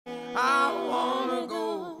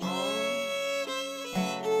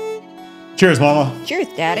Cheers, Mama. Cheers,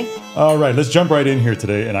 Daddy. All right, let's jump right in here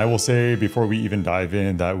today. And I will say before we even dive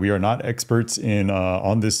in that we are not experts in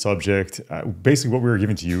on this subject. Basically, what we are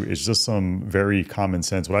giving to you is just some very common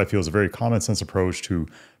sense, what I feel is a very common sense approach to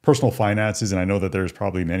personal finances. And I know that there's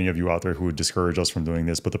probably many of you out there who would discourage us from doing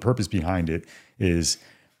this, but the purpose behind it is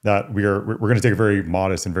that we're going to take a very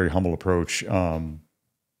modest and very humble approach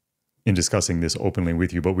in discussing this openly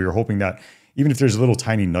with you. But we are hoping that even if there's little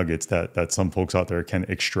tiny nuggets that some folks out there can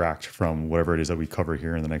extract from whatever it is that we cover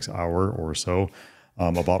here in the next hour or so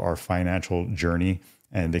about our financial journey,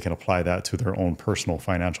 and they can apply that to their own personal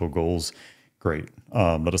financial goals, great.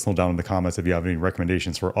 Let us know down in the comments if you have any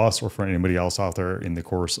recommendations for us or for anybody else out there in the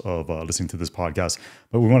course of listening to this podcast.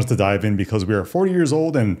 But we wanted to dive in because we are 40 years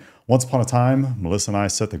old, and once upon a time, Melissa and I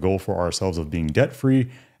set the goal for ourselves of being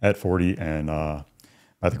debt-free at 40, and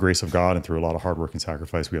by the grace of God and through a lot of hard work and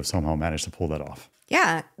sacrifice, we have somehow managed to pull that off.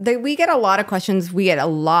 Yeah, we get a lot of questions. We get a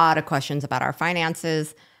lot of questions about our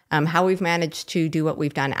finances, how we've managed to do what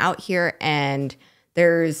we've done out here. And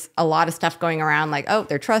there's a lot of stuff going around like, oh,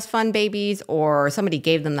 they're trust fund babies, or somebody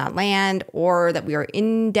gave them that land, or that we are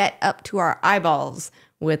in debt up to our eyeballs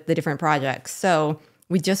with the different projects. So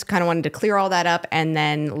we just kind of wanted to clear all that up and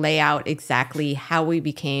then lay out exactly how we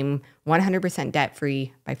became 100%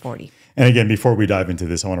 debt-free by 40. And again, before we dive into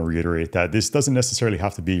this, I want to reiterate that this doesn't necessarily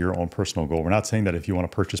have to be your own personal goal. We're not saying that if you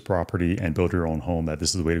want to purchase property and build your own home, that this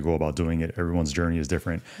is the way to go about doing it. Everyone's journey is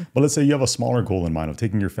different. But let's say you have a smaller goal in mind of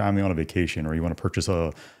taking your family on a vacation, or you want to purchase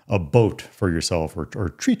a boat for yourself, or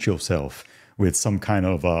treat yourself with some kind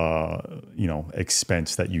of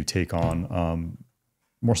expense that you take on.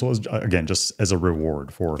 More so, as, again, just as a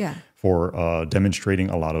reward for demonstrating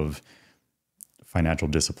a lot of financial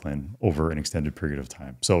discipline over an extended period of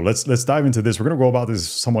time. So let's dive into this. We're going to go about this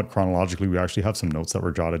somewhat chronologically. We actually have some notes that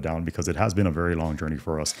were jotted down because it has been a very long journey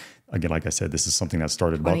for us. Again, like I said, this is something that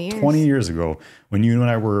started about 20 years ago when you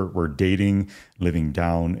and I were dating, living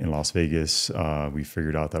down in Las Vegas. We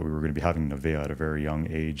figured out that we were going to be having Nevaeh at a very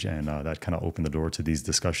young age, and that kind of opened the door to these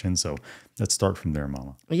discussions. So let's start from there,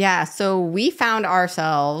 Mama. Yeah, so we found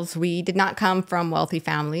ourselves, we did not come from wealthy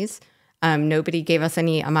families. Nobody gave us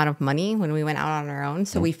any amount of money when we went out on our own.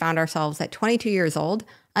 So we found ourselves at 22 years old,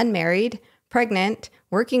 unmarried, pregnant,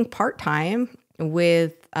 working part-time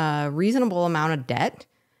with a reasonable amount of debt,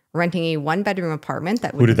 renting a one-bedroom apartment.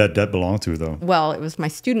 Who did that debt belong to, though? Well, it was my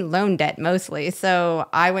student loan debt mostly. So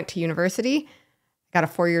I went to university, got a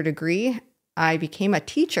 4-year degree. I became a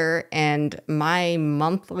teacher, and my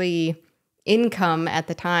monthly income at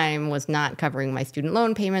the time was not covering my student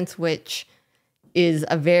loan payments, which is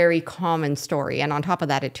a very common story. And on top of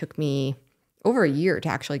that, it took me over a year to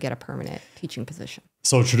actually get a permanent teaching position.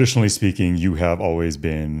 So traditionally speaking, you have always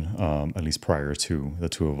been, at least prior to the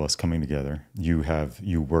two of us coming together, you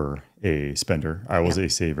were a spender. I was a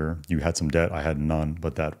saver. You had some debt. I had none,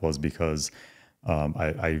 but that was because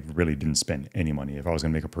I really didn't spend any money. If I was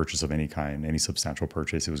going to make a purchase of any kind, any substantial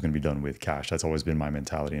purchase, it was going to be done with cash. That's always been my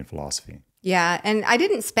mentality and philosophy. Yeah. And I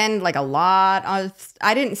didn't spend like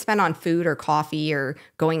I didn't spend on food or coffee or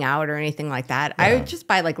going out or anything like that. Yeah. I would just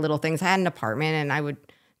buy like little things. I had an apartment, and I would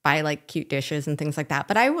buy like cute dishes and things like that.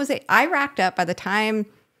 But I racked up, by the time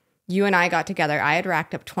you and I got together, I had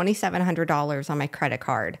racked up $2,700 on my credit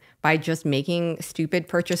card by just making stupid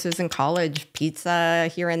purchases in college, pizza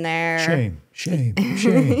here and there. Shame.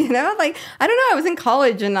 You know, like, I don't know. I was in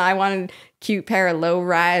college and I wanted a cute pair of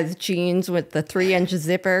low-rise jeans with the 3-inch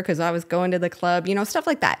zipper because I was going to the club, stuff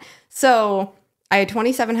like that. So I had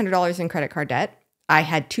 $2,700 in credit card debt. I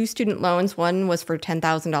had 2 student loans. One was for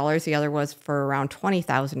 $10,000. The other was for around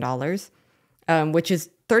 $20,000, which is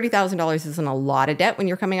 $30,000 isn't a lot of debt when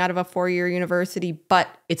you're coming out of a 4-year university, but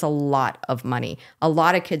it's a lot of money. A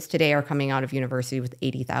lot of kids today are coming out of university with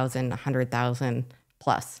 $80,000, $100,000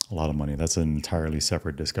 plus. A lot of money. That's an entirely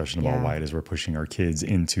separate discussion about why it is we're pushing our kids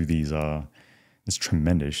into these this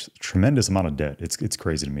tremendous amount of debt. It's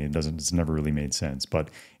crazy to me. It's never really made sense. But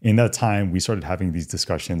in that time, we started having these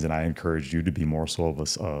discussions, and I encouraged you to be more so of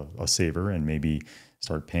a saver and maybe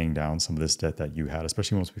start paying down some of this debt that you had,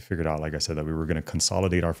 especially once we figured out, like I said, that we were going to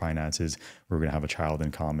consolidate our finances. We were going to have a child in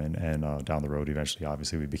common, and down the road, eventually,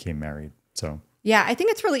 obviously, we became married. So yeah, I think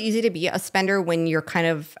it's really easy to be a spender when you're kind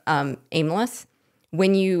of aimless.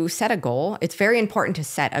 When you set a goal, it's very important to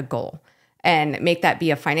set a goal and make that be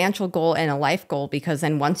a financial goal and a life goal, because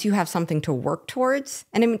then once you have something to work towards,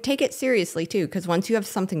 and take it seriously too, because once you have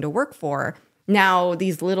something to work for, now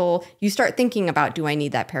you start thinking about, do I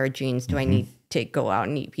need that pair of jeans? Do I need to go out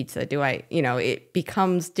and eat pizza? It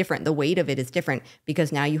becomes different. The weight of it is different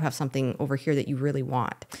because now you have something over here that you really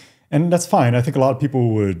want. And that's fine. I think a lot of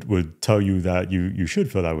people would tell you that you should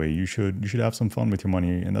feel that way. You should have some fun with your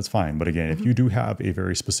money, and that's fine. But again, if you do have a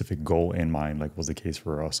very specific goal in mind, like was the case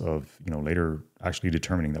for us of, later actually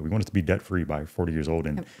determining that we wanted to be debt free by 40 years old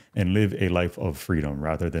and live a life of freedom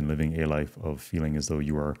rather than living a life of feeling as though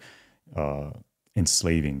you are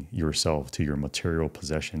enslaving yourself to your material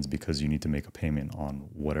possessions because you need to make a payment on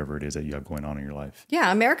whatever it is that you have going on in your life.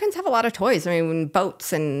 Yeah, Americans have a lot of toys. I mean,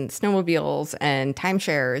 boats and snowmobiles and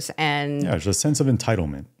timeshares and there's a sense of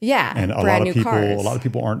entitlement. Yeah, and a lot of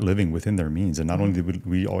people aren't living within their means. And not only did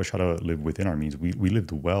we always try to live within our means, we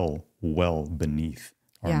lived well beneath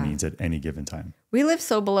our means at any given time. We lived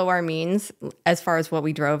so below our means as far as what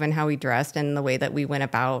we drove and how we dressed and the way that we went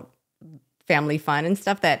about family fun and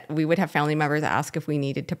stuff that we would have family members ask if we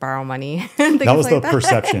needed to borrow money. That was the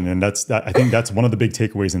perception. And I think that's one of the big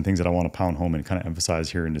takeaways and things that I want to pound home and kind of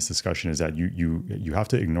emphasize here in this discussion is that you have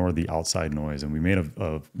to ignore the outside noise. And we made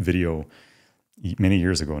a video many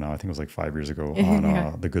years ago now, I think it was like 5 years ago,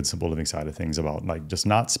 on the good, simple living side of things about like just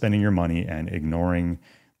not spending your money and ignoring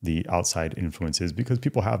the outside influences because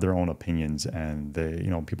people have their own opinions and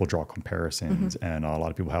people draw comparisons and a lot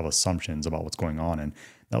of people have assumptions about what's going on. And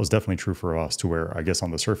that was definitely true for us to where I guess on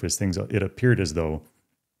the surface it appeared as though,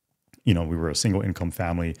 we were a single income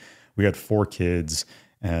family. We had 4 kids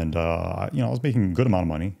and, I was making a good amount of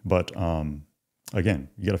money, but, again,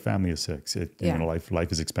 you get a family of 6.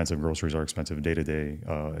 Life is expensive. Groceries are expensive. Day-to-day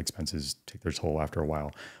expenses take their toll after a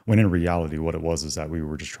while. When in reality, what it was is that we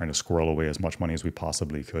were just trying to squirrel away as much money as we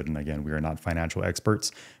possibly could. And again, we are not financial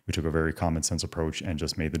experts. We took a very common sense approach and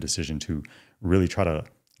just made the decision to really try to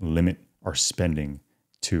limit our spending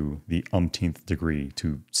to the umpteenth degree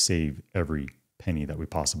to save every penny that we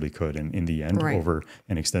possibly could. And in the end, over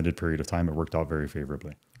an extended period of time, it worked out very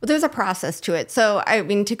favorably. Well, there's a process to it. So, I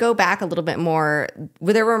mean, to go back a little bit more,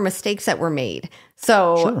 there were mistakes that were made.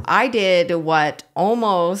 So I did what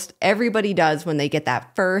almost everybody does when they get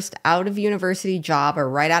that first out of university job or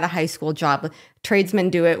right out of high school job.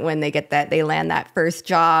 Tradesmen do it when they land that first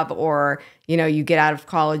job, or, you get out of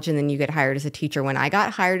college and then you get hired as a teacher. When I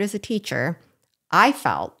got hired as a teacher, I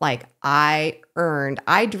felt like I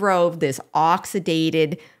drove this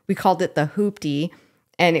oxidated, we called it the Hoopty,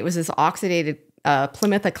 and it was this oxidated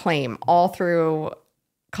Plymouth Acclaim all through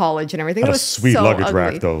college and everything. It was a sweet luggage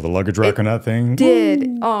rack though. The luggage rack on that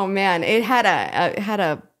thing. Oh man, it had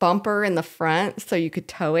a bumper in the front so you could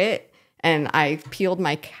tow it, and I peeled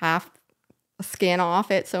my calf skin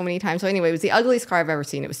off it so many times. So anyway, it was the ugliest car I've ever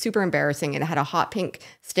seen. It was super embarrassing. It had a hot pink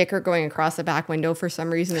sticker going across the back window for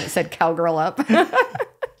some reason. It said "Cowgirl Up."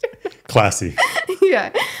 Classy.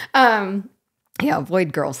 Yeah.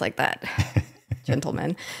 Avoid girls like that,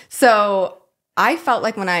 gentlemen. So I felt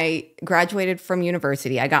like when I graduated from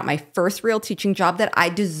university, I got my first real teaching job that I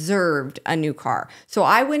deserved a new car. So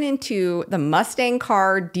I went into the Mustang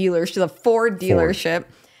car dealership, the Ford dealership,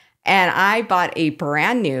 and I bought a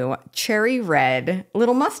brand new cherry red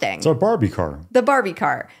little Mustang. It's a Barbie car. The Barbie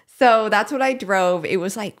car. So that's what I drove. It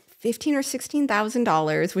was like $15,000 or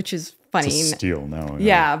 $16,000, which is funny. It's a steal now.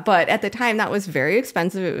 Yeah, but at the time that was very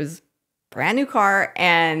expensive. It was brand new car,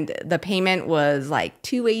 and the payment was like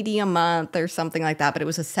 $280 a month or something like that. But it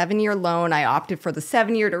was a 7-year loan. I opted for the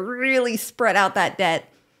 7-year to really spread out that debt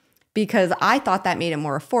because I thought that made it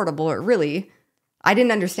more affordable. I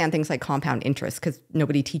didn't understand things like compound interest because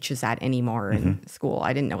nobody teaches that anymore in school.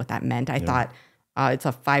 I didn't know what that meant. I thought it's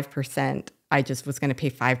a 5%. I just was going to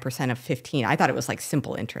pay 5% of 15. I thought it was like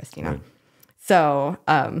simple interest, Right. So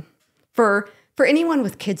for anyone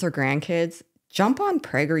with kids or grandkids, jump on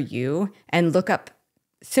PragerU and look up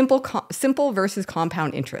simple versus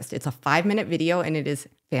compound interest. It's a 5-minute video and it is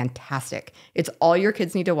fantastic. It's all your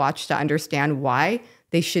kids need to watch to understand why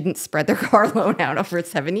they shouldn't spread their car loan out over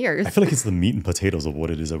 7 years. I feel like it's the meat and potatoes of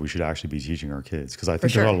what it is that we should actually be teaching our kids. Because I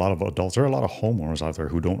think there are a lot of adults, there are a lot of homeowners out there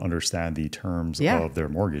who don't understand the terms of their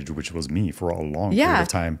mortgage, which was me for a long period of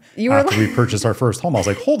time. After we purchased our first home, I was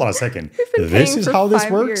like, hold on a second. This is how this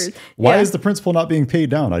works? Why is the principal not being paid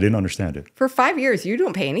down? I didn't understand it. For 5 years, you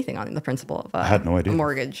don't pay anything on the principal of I had no idea. A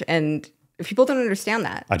mortgage. And people don't understand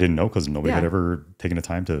that. I didn't know because nobody had ever taken the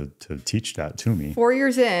time to teach that to me. 4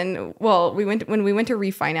 years in, when we went to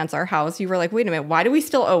refinance our house, you were like, wait a minute, why do we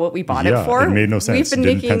still owe what we bought it for? It made no sense. We've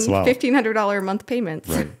been making $1,500 a month payments.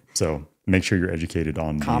 Right. So make sure you're educated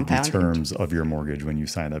on the terms of your mortgage when you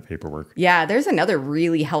sign that paperwork. Yeah, there's another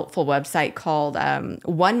really helpful website called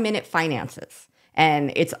 1 Minute Finances.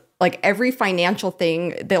 And it's like every financial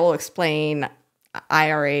thing, they'll explain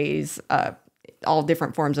IRAs, all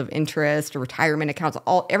different forms of interest, retirement accounts,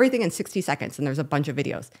 everything in 60 seconds. And there's a bunch of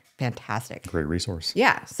videos. Fantastic. Great resource.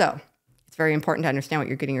 Yeah. So it's very important to understand what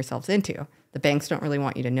you're getting yourselves into. The banks don't really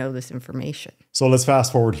want you to know this information. So let's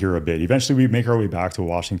fast forward here a bit. Eventually, we make our way back to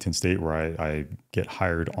Washington State, where I get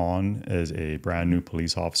hired on as a brand new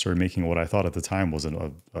police officer, making what I thought at the time was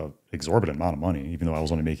an exorbitant amount of money, even though I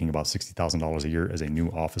was only making about $60,000 a year as a new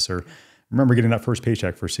officer. I remember getting that first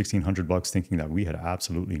paycheck for $1,600, thinking that we had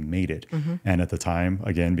absolutely made it. And at the time,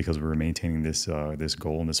 again, because we were maintaining this this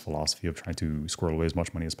goal and this philosophy of trying to squirrel away as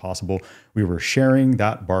much money as possible, we were sharing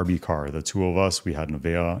that Barbie car. The two of us, we had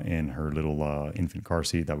Nevaeh in her little infant car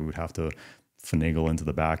seat that we would have to finagle into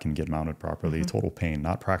the back and get mounted properly. Total pain,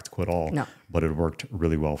 not practical at all. No. But it worked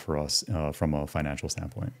really well for us from a financial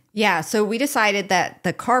standpoint. Yeah, so we decided that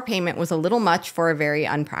the car payment was a little much for a very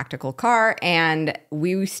unpractical car, and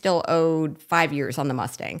we still owed 5 years on the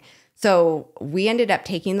Mustang. So we ended up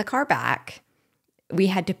taking the car back. We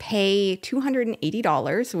had to pay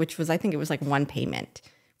 $280, which was, I think it was like one payment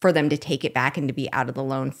for them to take it back and to be out of the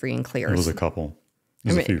loan free and clear. It was a couple. It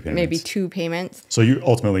was a few payments. Maybe 2 payments. So you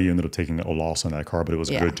ended up taking a loss on that car, but it was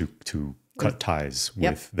good to cut ties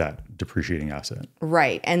with that depreciating asset.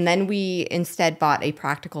 Right. And then we instead bought a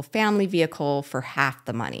practical family vehicle for half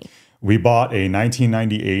the money. We bought a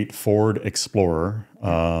 1998 Ford Explorer,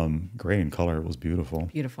 gray in color. It was beautiful.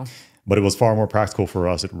 Beautiful. But it was far more practical for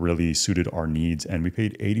us. It really suited our needs. And we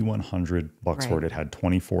paid $8,100 for it. It had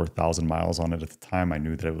 24,000 miles on it at the time. I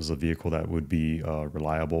knew that it was a vehicle that would be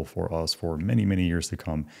reliable for us for many, many years to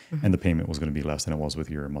come. And the payment was going to be less than it was with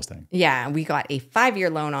your Mustang. Yeah, we got a 5-year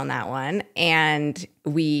loan on that one. And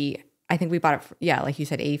I think we bought it, for, like you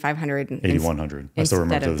said, $8,500. $8,100. I still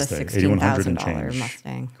remember to this day. $8,100 and change.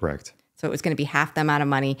 Mustang. Correct. So it was going to be half the amount of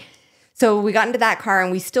money. So we got into that car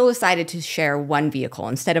and we still decided to share one vehicle.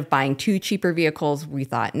 Instead of buying 2 cheaper vehicles, we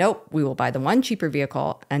thought, nope, we will buy the one cheaper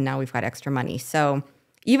vehicle. And now we've got extra money. So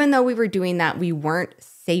even though we were doing that, we weren't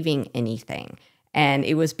saving anything. And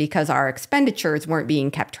it was because our expenditures weren't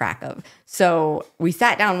being kept track of. So we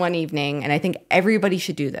sat down one evening, and I think everybody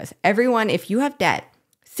should do this. Everyone, if you have debt,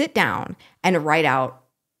 sit down and write out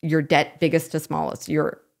your debt, biggest to smallest.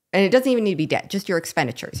 And it doesn't even need to be debt, just your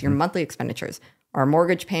expenditures, your monthly expenditures, our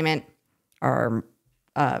mortgage payment, our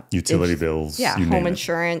utility bills, home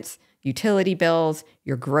insurance, utility bills,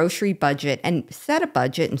 your grocery budget, and set a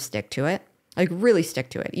budget and stick to it. Like really stick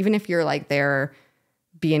to it. Even if you're like there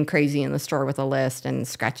being crazy in the store with a list and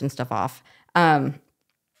scratching stuff off.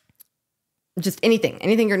 Just anything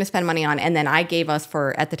you're going to spend money on. And then I gave us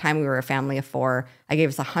at the time we were a family of 4, I gave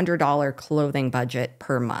us $100 clothing budget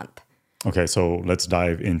per month. Okay, so let's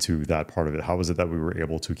dive into that part of it. How was it that we were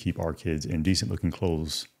able to keep our kids in decent looking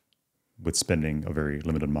clothes with spending a very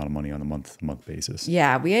limited amount of money on a month-to-month basis?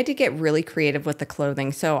 Yeah, we had to get really creative with the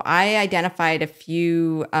clothing. So I identified a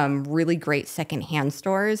few really great secondhand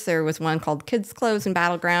stores. There was one called Kids Clothes in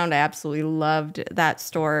Battleground. I absolutely loved that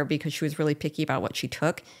store because she was really picky about what she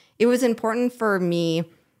took. It was important for me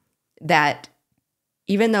that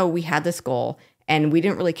even though we had this goal and we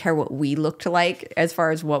didn't really care what we looked like as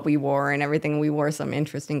far as what we wore and everything, we wore some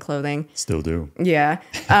interesting clothing. Still do. Yeah.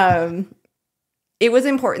 It was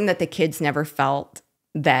important that the kids never felt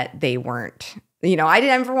that they weren't, I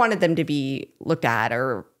never wanted them to be looked at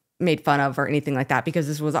or made fun of or anything like that, because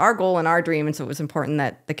this was our goal and our dream. And so it was important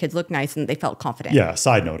that the kids looked nice and they felt confident. Yeah.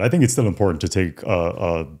 Side note, I think it's still important to take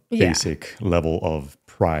a basic level of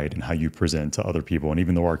pride in how you present to other people. And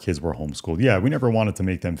even though our kids were homeschooled, we never wanted to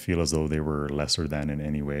make them feel as though they were lesser than in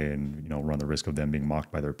any way and, run the risk of them being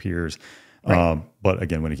mocked by their peers. Right. But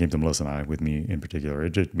again, when it came to Melissa and I, with me in particular,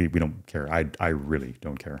 we don't care. I really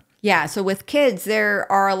don't care. Yeah. So with kids,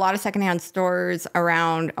 there are a lot of secondhand stores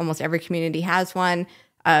around. Almost every community has one.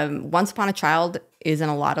 Once Upon a Child is in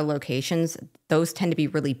a lot of locations. Those tend to be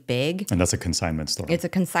really big. And that's a consignment store. It's a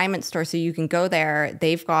consignment store. So you can go there.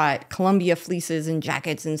 They've got Columbia fleeces and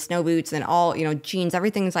jackets and snow boots and all, jeans.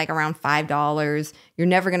 Everything's like around $5. You're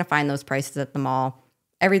never going to find those prices at the mall.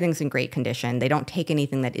 Everything's in great condition. They don't take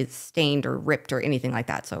anything that is stained or ripped or anything like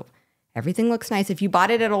that. So everything looks nice. If you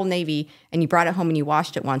bought it at Old Navy and you brought it home and you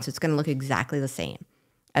washed it once, it's going to look exactly the same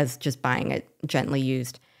as just buying it gently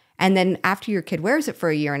used. And then after your kid wears it for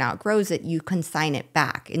a year and outgrows it, you consign it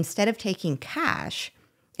back. Instead of taking cash,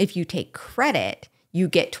 if you take credit, you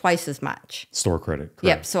get twice as much. Store credit. Correct.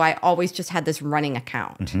 Yep. So I always just had this running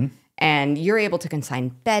account. Mm-hmm. And you're able to consign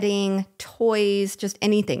bedding, toys, just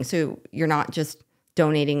anything. So you're not just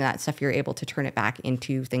donating that stuff. You're able to turn it back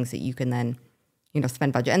into things that you can then,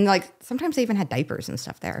 spend budget. And like sometimes they even had diapers and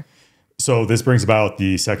stuff there. So this brings about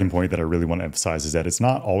the second point that I really want to emphasize is that it's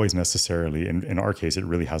not always necessarily, in our case, it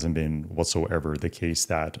really hasn't been whatsoever the case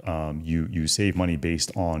that you save money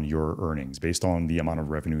based on your earnings, based on the amount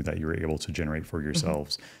of revenue that you're able to generate for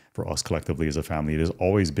yourselves, for us collectively as a family. It has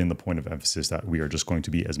always been the point of emphasis that we are just going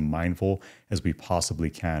to be as mindful as we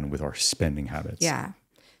possibly can with our spending habits. Yeah.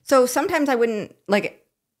 So sometimes I wouldn't like,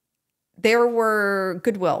 there were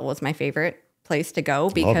Goodwill was my favorite place to go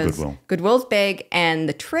because Goodwill's big. And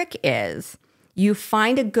the trick is you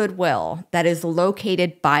find a Goodwill that is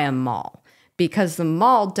located by a mall because the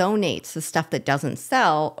mall donates the stuff that doesn't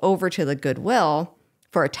sell over to the Goodwill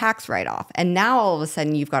for a tax write-off. And now all of a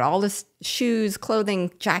sudden you've got all this shoes,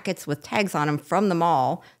 clothing, jackets with tags on them from the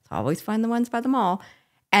mall. So always find the ones by the mall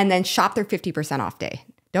and then shop their 50% off day.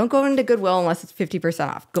 Don't go into Goodwill unless it's 50%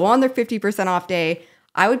 off. Go on their 50% off day.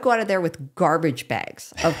 I would go out of there with garbage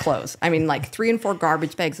bags of clothes. I mean, like 3 and 4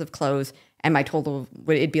 garbage bags of clothes, and my total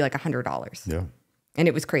it'd be like $100. Yeah, and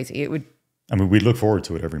it was crazy. It would. I mean, we'd look forward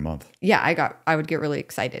to it every month. Yeah, I would get really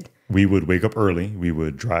excited. We would wake up early. We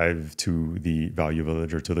would drive to the Value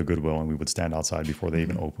Village or to the Goodwill, and we would stand outside before they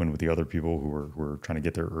even opened with the other people who were trying to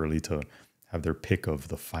get there early to have their pick of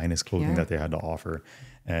the finest clothing that they had to offer.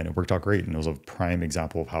 And it worked out great. And it was a prime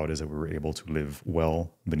example of how it is that we were able to live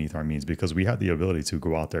well beneath our means because we had the ability to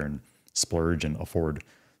go out there and splurge and afford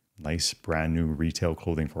nice, brand new retail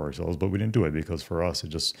clothing for ourselves. But we didn't do it because for us,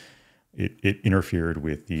 it interfered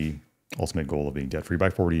with the ultimate goal of being debt free by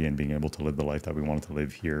 40 and being able to live the life that we wanted to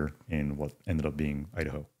live here in what ended up being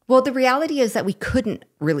Idaho. Well, the reality is that we couldn't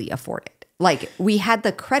really afford it. Like we had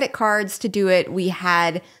the credit cards to do it. We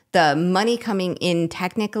had the money coming in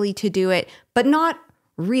technically to do it, but not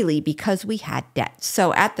really because we had debt.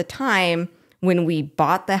 So at the time when we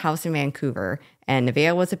bought the house in Vancouver and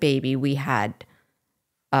Nevaeh was a baby, we had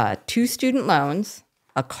 2 student loans,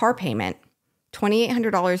 a car payment,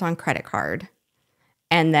 $2,800 on credit card,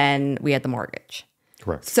 and then we had the mortgage.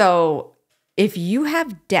 Correct. So if you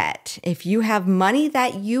have debt, if you have money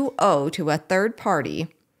that you owe to a third party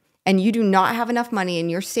and you do not have enough money in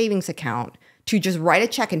your savings account to just write a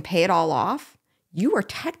check and pay it all off, you are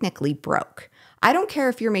technically broke. I don't care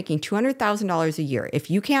if you're making $200,000 a year. If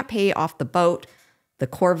you can't pay off the boat, the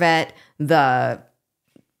Corvette, the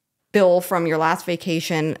bill from your last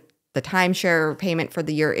vacation, the timeshare payment for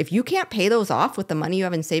the year, if you can't pay those off with the money you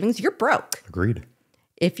have in savings, you're broke. Agreed.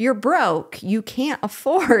 If you're broke, you can't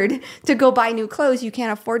afford to go buy new clothes. You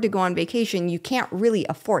can't afford to go on vacation. You can't really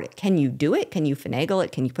afford it. Can you do it? Can you finagle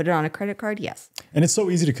it? Can you put it on a credit card? Yes. And it's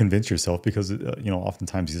so easy to convince yourself because,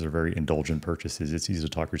 oftentimes these are very indulgent purchases. It's easy to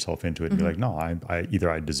talk yourself into it and be like, no, I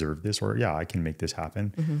either I deserve this or I can make this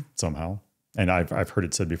happen somehow. And I've heard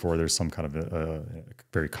it said before, there's some kind of a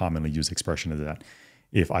very commonly used expression of that.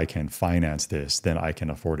 If I can finance this, then I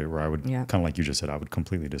can afford it, where I would kind of like you just said, I would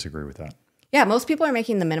completely disagree with that. Yeah, most people are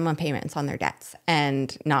making the minimum payments on their debts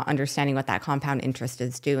and not understanding what that compound interest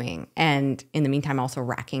is doing. And in the meantime, also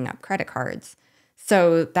racking up credit cards.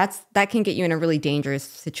 So that can get you in a really dangerous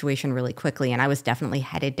situation really quickly. And I was definitely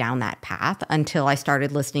headed down that path until I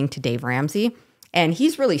started listening to Dave Ramsey. And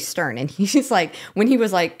he's really stern. And he's like, when he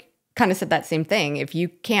was like, kind of said that same thing. If you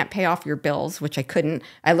can't pay off your bills, which I couldn't,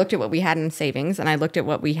 I looked at what we had in savings and I looked at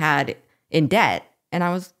what we had in debt. And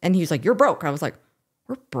he was like, you're broke. I was like,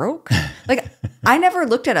 we're broke? Like, I never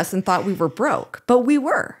looked at us and thought we were broke, but we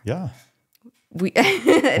were. Yeah. We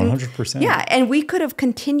 100%. Yeah. And we could have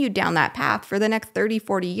continued down that path for the next 30,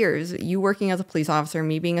 40 years. You working as a police officer,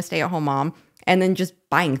 me being a stay-at-home mom, and then just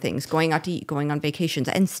buying things, going out to eat, going on vacations,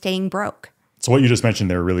 and staying broke. So what you just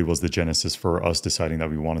mentioned there really was the genesis for us deciding that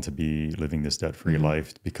we wanted to be living this debt-free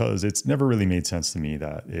life, because it's never really made sense to me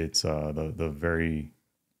that it's the very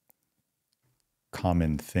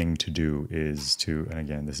common thing to do is to, and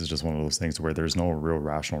again, this is just one of those things where there's no real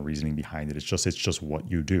rational reasoning behind it. It's just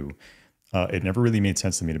what you do. It never really made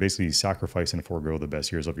sense to me to basically sacrifice and forego the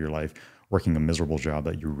best years of your life working a miserable job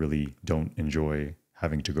that you really don't enjoy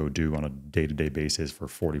having to go do on a day-to-day basis for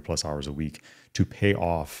 40 plus hours a week to pay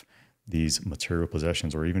off these material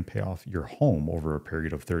possessions or even pay off your home over a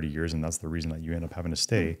period of 30 years. And that's the reason that you end up having to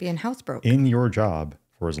stay being housebroke in your job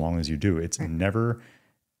for as long as you do. It's never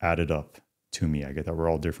added up to me. I get that we're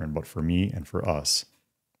all different, but for me and for us,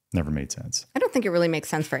 never made sense. I don't think it really makes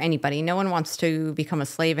sense for anybody. No one wants to become a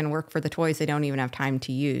slave and work for the toys they don't even have time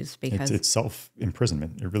to use, because it's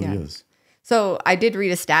self-imprisonment. It really is. So I did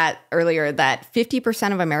read a stat earlier that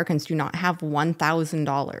 50% of Americans do not have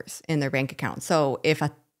 $1,000 in their bank account. So if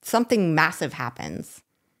something massive happens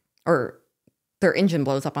or their engine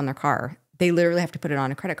blows up on their car, they literally have to put it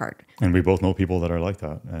on a credit card. And we both know people that are like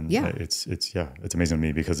that. And it's amazing to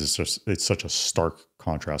me because it's such a stark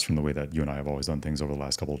contrast from the way that you and I have always done things over the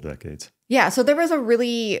last couple of decades. Yeah. So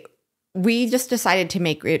we just decided to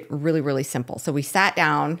make it really, really simple. So we sat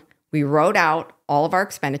down, we wrote out all of our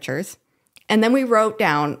expenditures, and then we wrote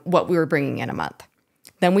down what we were bringing in a month.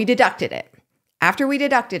 Then we deducted it. After we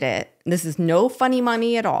deducted it, this is no funny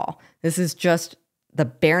money at all. This is just the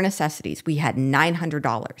bare necessities. We had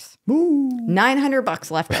 $900. Woo.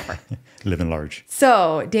 $900 left over. Living large.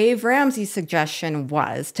 So Dave Ramsey's suggestion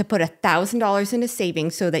was to put $1,000 into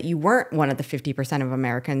savings so that you weren't one of the 50% of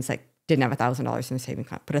Americans that didn't have $1,000 in a savings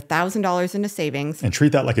account. Put $1,000 into savings. And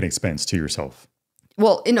treat that like an expense to yourself.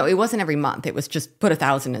 Well, no, it wasn't every month. It was just put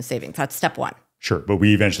 $1,000 in savings. That's step one. Sure. But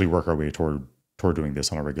we eventually work our way toward doing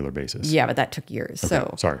this on a regular basis. Yeah, but that took years. Okay.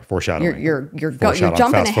 So sorry, foreshadowing. You're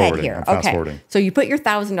jumping ahead here. Okay. So you put your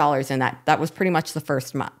 $1,000 in that. That was pretty much the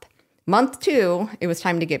first month. Month 2, it was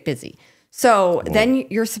time to get busy. So then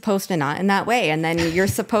you're supposed to not in that way. And then you're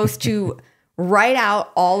supposed to write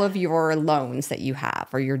out all of your loans that you have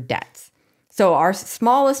or your debts. So our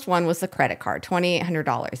smallest one was the credit card,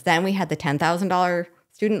 $2,800. Then we had the $10,000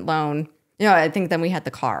 student loan. I think then we had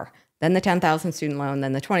the car, then the $10,000 student loan,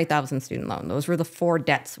 then the $20,000 student loan. Those were the 4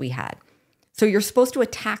 debts we had. So you're supposed to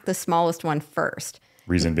attack the smallest one first.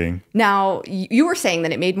 Reason being? Now, you were saying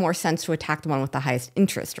that it made more sense to attack the one with the highest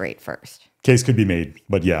interest rate first. Case could be made,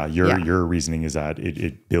 but yeah, your reasoning is that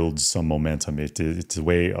it builds some momentum. It's a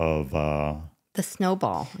way of the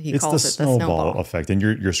snowball. It's the snowball effect, and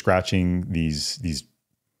you're scratching these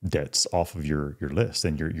debts off of your list,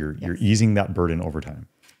 and you're easing that burden over time.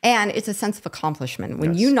 And it's a sense of accomplishment.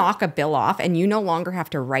 When you knock a bill off and you no longer have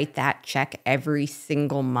to write that check every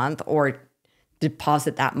single month or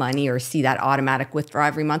deposit that money or see that automatic withdrawal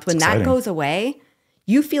every month. When that goes away,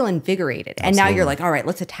 you feel invigorated. And now you're like, all right,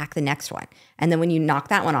 let's attack the next one. And then when you knock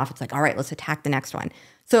that one off, it's like, all right, let's attack the next one.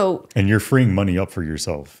 And you're freeing money up for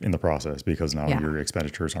yourself in the process because now your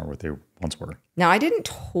expenditures aren't what they once were. Now, I didn't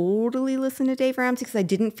totally listen to Dave Ramsey because I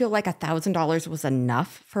didn't feel like $1,000 was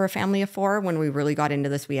enough for a family of 4. When we really got into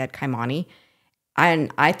this, we had Kaimani.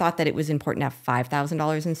 And I thought that it was important to have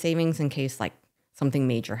 $5,000 in savings in case like something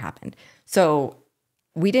major happened. So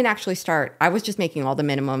we didn't actually start. I was just making all the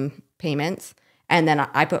minimum payments. And then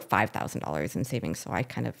I put $5,000 in savings. So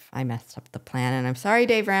I messed up the plan. And I'm sorry,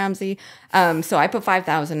 Dave Ramsey. So I put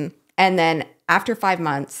 $5,000. And then after 5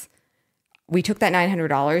 months, we took that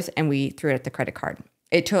 $900 and we threw it at the credit card.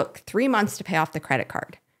 It took 3 months to pay off the credit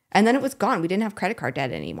card. And then it was gone. We didn't have credit card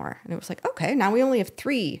debt anymore. And it was like, okay, now we only have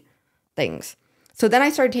 3 things. So then I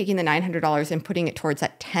started taking the $900 and putting it towards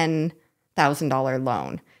that $10,000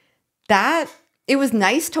 loan. It was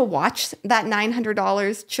nice to watch that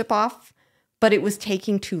 $900 chip off, but it was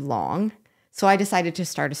taking too long. So I decided to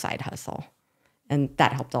start a side hustle, and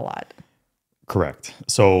that helped a lot. Correct.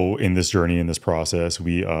 So in this journey, in this process,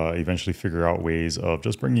 we eventually figure out ways of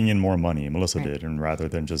just bringing in more money. Melissa did, and rather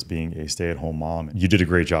than just being a stay-at-home mom, you did a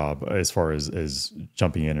great job as far as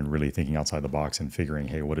jumping in and really thinking outside the box and figuring,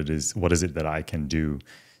 hey, what is it that I can do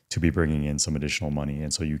to be bringing in some additional money?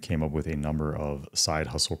 And so you came up with a number of side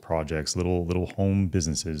hustle projects, little home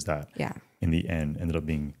businesses that in the end ended up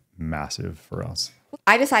being massive for us.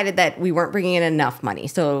 I decided that we weren't bringing in enough money.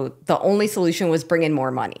 So the only solution was bring in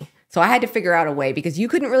more money. So I had to figure out a way because you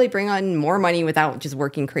couldn't really bring on more money without just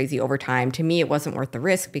working crazy overtime. To me, it wasn't worth the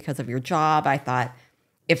risk because of your job. I thought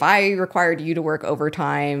if I required you to work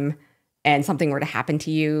overtime and something were to happen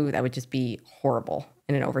to you, that would just be horrible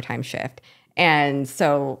in an overtime shift. And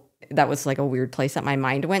so that was like a weird place that my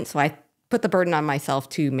mind went. So I put the burden on myself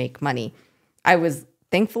to make money. I was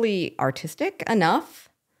thankfully artistic enough.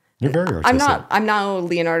 You're very artistic. I'm not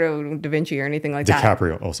Leonardo da Vinci or anything like DiCaprio. that.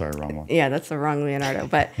 DiCaprio. Oh, sorry, wrong one. Yeah, that's the wrong Leonardo.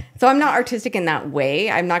 But so I'm not artistic in that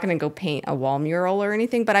way. I'm not going to go paint a wall mural or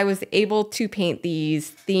anything, but I was able to paint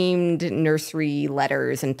these themed nursery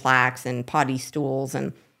letters and plaques and potty stools.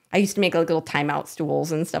 And I used to make like little timeout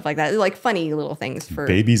stools and stuff like that. Like funny little things for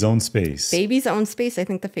Baby's Own Space. Baby's Own Space. I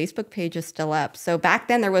think the Facebook page is still up. So back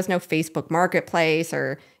then there was no Facebook Marketplace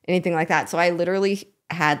or anything like that. So I literally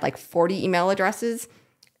had like 40 email addresses.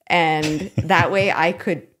 And that way I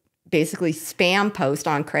could basically spam post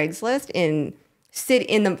on Craigslist and sit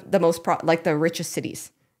in the most the richest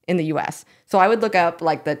cities in the US. So I would look up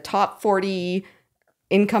like the top 40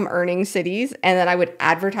 income earning cities, and then I would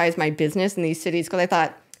advertise my business in these cities because I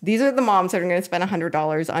thought these are the moms that are going to spend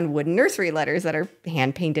 $100 on wooden nursery letters that are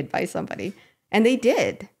hand painted by somebody. And they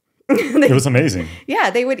did. It was amazing. Yeah,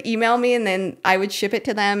 they would email me and then I would ship it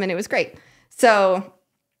to them and it was great. So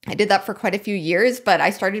I did that for quite a few years, but I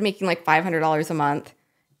started making like $500 a month.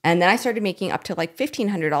 And then I started making up to like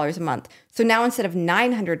 $1,500 a month. So now instead of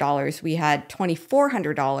 $900, we had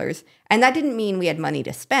 $2,400. And that didn't mean we had money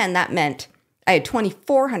to spend. That meant I had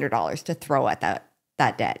 $2,400 to throw at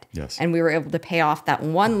that debt. Yes. And we were able to pay off that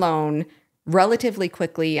one loan relatively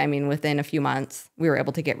quickly. I mean, within a few months, we were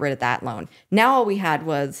able to get rid of that loan. Now all we had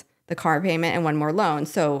was the car payment and one more loan.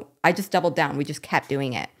 So I just doubled down. We just kept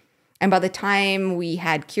doing it. And by the time we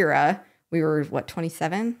had Kira, we were, what,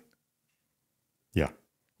 27? Yeah.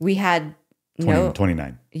 We had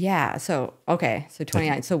 29. Yeah. So, okay. So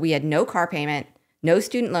 29. Okay. So we had no car payment, no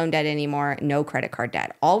student loan debt anymore, no credit card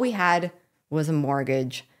debt. All we had was a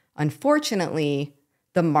mortgage. Unfortunately,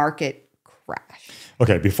 the market crashed.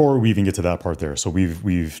 Okay, before we even get to that part there, so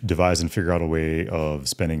we've devised and figured out a way of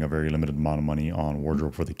spending a very limited amount of money on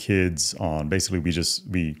wardrobe for the kids. On basically,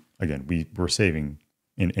 we were saving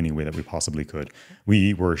in any way that we possibly could.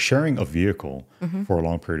 We were sharing a vehicle for a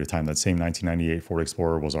long period of time. That same 1998 Ford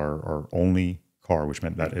Explorer was our only car, which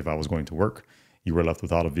meant that if I was going to work, you were left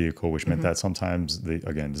without a vehicle, which meant that sometimes, this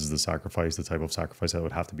is the sacrifice, the type of sacrifice that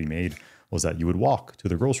would have to be made, was that you would walk to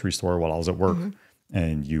the grocery store while I was at work.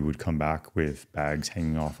 And you would come back with bags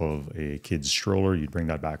hanging off of a kid's stroller. You'd bring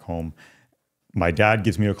that back home. My dad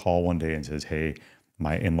gives me a call one day and says, hey,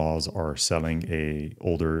 my in-laws are selling a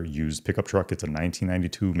older used pickup truck. It's a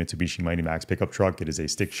 1992 Mitsubishi Mighty Max pickup truck. It is a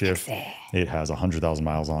stick shift. It has 100,000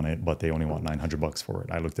 miles on it, but they only want $900 for it.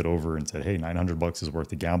 I looked it over and said, hey, $900 is worth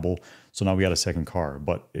the gamble. So now we had a second car,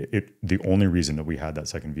 but the only reason that we had that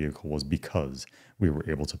second vehicle was because we were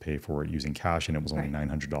able to pay for it using cash, and it was only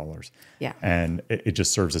 $900. Yeah. And it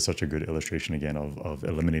just serves as such a good illustration again of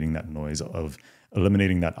eliminating that noise, of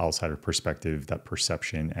eliminating that outsider perspective, that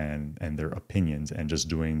perception and their opinions, and just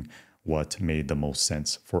doing what made the most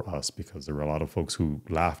sense for us. Because there were a lot of folks who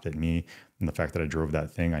laughed at me and the fact that I drove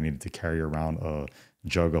that thing. I needed to carry around a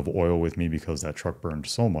jug of oil with me because that truck burned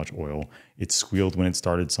so much oil. It squealed when it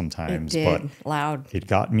started sometimes, but loud. It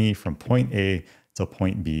got me from point A to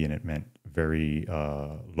point B, and it meant very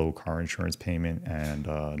low car insurance payment and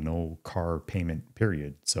no car payment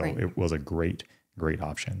period. So it was a great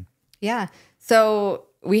option. Yeah. So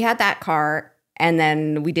we had that car, and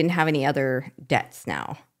then we didn't have any other debts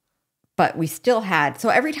now, but we still had, so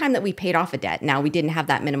every time that we paid off a debt, now we didn't have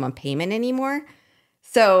that minimum payment anymore.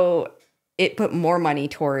 So it put more money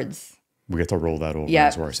towards. We get to roll that over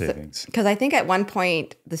into our savings. Because I think at one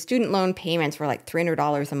point, the student loan payments were like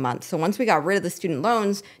 $300 a month. So once we got rid of the student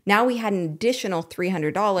loans, now we had an additional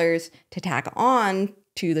 $300 to tack on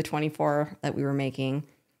to the 24 that we were making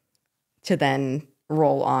to then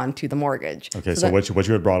roll on to the mortgage. Okay, so what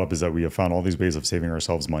you had brought up is that we have found all these ways of saving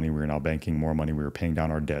ourselves money. We are now banking more money. We were paying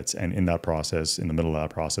down our debts. And in that process, in the middle of that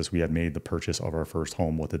process, we had made the purchase of our first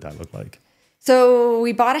home. What did that look like? So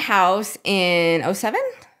we bought a house in 2007.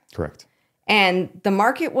 Correct. And the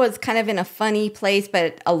market was kind of in a funny place,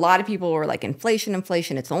 but a lot of people were like, inflation,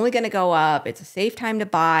 it's only going to go up. It's a safe time to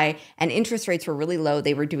buy. And interest rates were really low.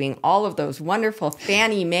 They were doing all of those wonderful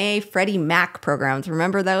Fannie Mae, Freddie Mac programs.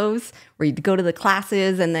 Remember those? Where you'd go to the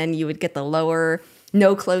classes and then you would get the lower,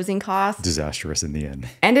 no closing costs. Disastrous in the end.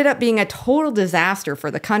 Ended up being a total disaster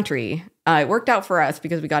for the country. It worked out for us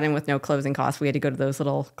because we got in with no closing costs. We had to go to those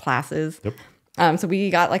little classes. Yep. So we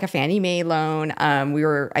got like a Fannie Mae loan. We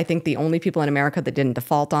were, I think, the only people in America that didn't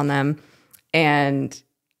default on them. And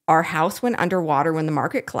our house went underwater when the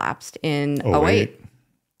market collapsed in 2008.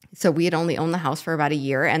 So we had only owned the house for about a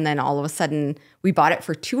year. And then all of a sudden, we bought it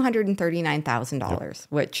for $239,000,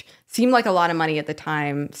 which seemed like a lot of money at the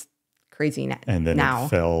time. It's crazy now. And then it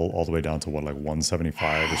fell all the way down to what, like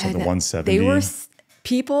 175 or something, 170?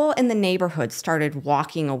 People in the neighborhood started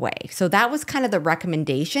walking away. So that was kind of the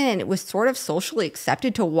recommendation. And it was sort of socially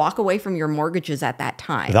accepted to walk away from your mortgages at that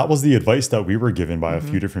time. That was the advice that we were given by a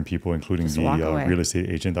few different people, including the real estate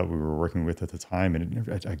agent that we were working with at the time.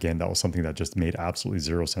 And again, that was something that just made absolutely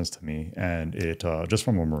zero sense to me. And it just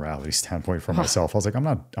from a morality standpoint for myself, I was like, I'm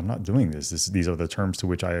not doing this. These are the terms to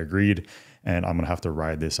which I agreed. And I'm going to have to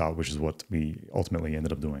ride this out, which is what we ultimately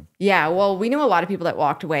ended up doing. Yeah. Well, we knew a lot of people that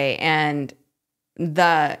walked away, and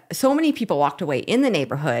so many people walked away in the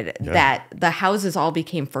neighborhood that the houses all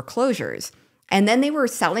became foreclosures. And then they were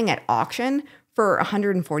selling at auction for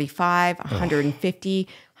 145, 150.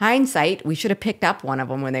 Hindsight, we should have picked up one of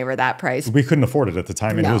them when they were that price. We couldn't afford it at the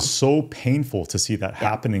time. And it was so painful to see that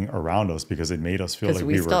happening around us because it made us feel like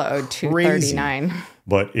we still were owed crazy. $239.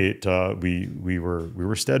 But we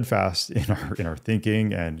were steadfast in our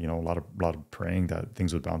thinking, and a lot of praying that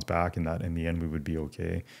things would bounce back and that in the end we would be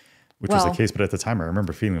okay. Which was the case. But at the time, I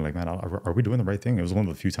remember feeling like, man, are we doing the right thing? It was one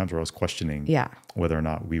of the few times where I was questioning whether or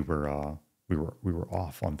not we were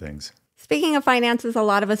off on things. Speaking of finances, a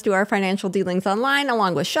lot of us do our financial dealings online,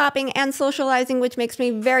 along with shopping and socializing, which makes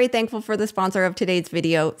me very thankful for the sponsor of today's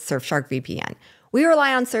video, Surfshark VPN. We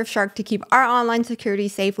rely on Surfshark to keep our online security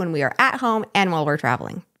safe when we are at home and while we're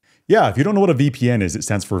traveling. Yeah, if you don't know what a VPN is, it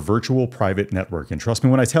stands for Virtual Private Network. And trust me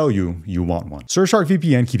when I tell you, you want one. Surfshark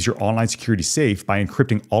VPN keeps your online security safe by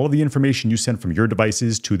encrypting all of the information you send from your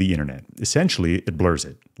devices to the internet. Essentially, it blurs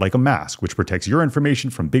it, like a mask, which protects your information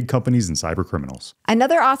from big companies and cyber criminals.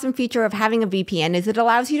 Another awesome feature of having a VPN is it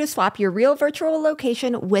allows you to swap your real virtual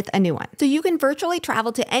location with a new one. So you can virtually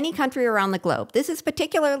travel to any country around the globe. This is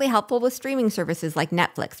particularly helpful with streaming services like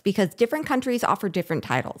Netflix because different countries offer different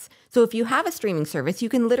titles. So if you have a streaming service, you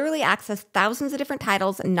can literally access thousands of different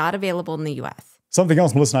titles not available in the US. Something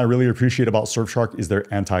else Melissa and I really appreciate about Surfshark is their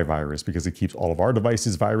antivirus because it keeps all of our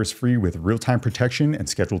devices virus-free with real-time protection and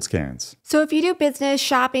scheduled scans. So if you do business,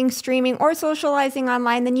 shopping, streaming, or socializing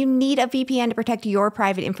online, then you need a VPN to protect your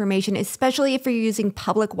private information, especially if you're using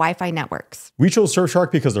public Wi-Fi networks. We chose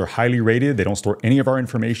Surfshark because they're highly rated, they don't store any of our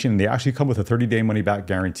information, and they actually come with a 30-day money-back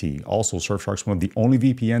guarantee. Also, Surfshark's one of the only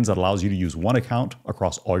VPNs that allows you to use one account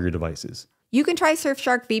across all your devices. You can try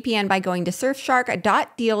Surfshark VPN by going to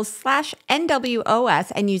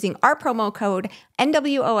surfshark.deals/NWOS and using our promo code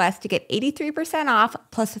NWOS to get 83% off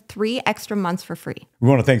plus 3 extra months for free. We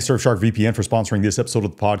want to thank Surfshark VPN for sponsoring this episode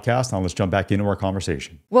of the podcast. Now let's jump back into our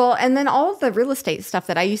conversation. Well, and then all of the real estate stuff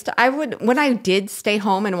that when I did stay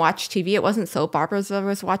home and watch TV, it wasn't soap operas I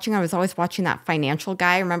was watching. I was always watching that financial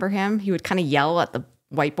guy. Remember him? He would kind of yell at the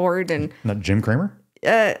whiteboard and... Not Jim Cramer?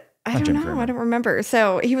 I don't know. I don't remember.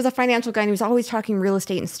 So he was a financial guy and he was always talking real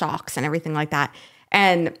estate and stocks and everything like that.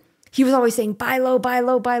 And he was always saying, buy low, buy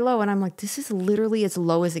low, buy low. And I'm like, this is literally as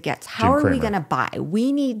low as it gets. How are we going to buy?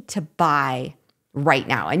 We need to buy right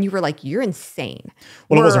now. And you were like, you're insane.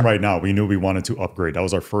 Well, it wasn't right now. We knew we wanted to upgrade. That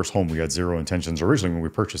was our first home. We had zero intentions. Originally, when we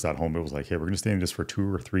purchased that home, it was like, hey, we're going to stay in this for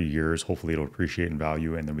 2 or 3 years. Hopefully it'll appreciate in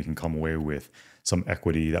value. And then we can come away with some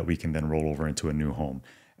equity that we can then roll over into a new home.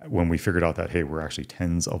 When we figured out that, hey, we're actually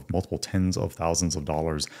multiple tens of thousands of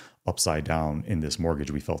dollars upside down in this mortgage,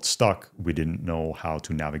 we felt stuck. We didn't know how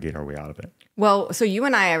to navigate our way out of it. Well, so you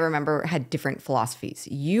and I remember, had different philosophies.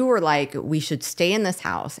 You were like, we should stay in this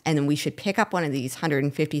house and then we should pick up one of these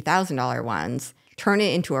 $150,000 ones, turn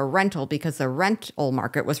it into a rental because the rental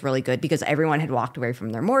market was really good because everyone had walked away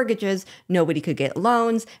from their mortgages. Nobody could get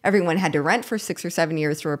loans. Everyone had to rent for 6 or 7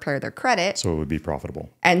 years to repair their credit. So it would be profitable.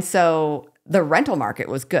 And so the rental market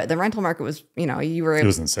was good. The rental market was, it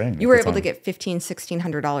was insane. You were able to get $1,500,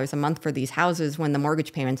 $1,600 a month for these houses when the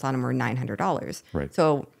mortgage payments on them were $900. Right.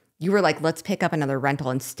 So you were like, let's pick up another rental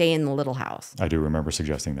and stay in the little house. I do remember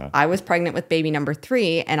suggesting that. I was pregnant with baby number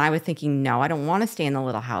 3 and I was thinking, no, I don't want to stay in the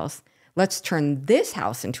little house. Let's turn this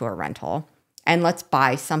house into a rental and let's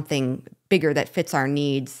buy something bigger that fits our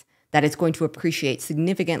needs, that is going to appreciate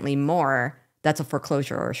significantly more. That's a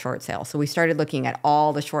foreclosure or a short sale. So we started looking at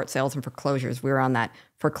all the short sales and foreclosures. We were on that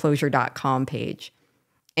foreclosure.com page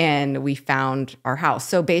and we found our house.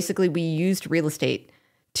 So basically we used real estate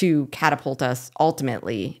to catapult us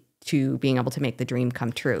ultimately to being able to make the dream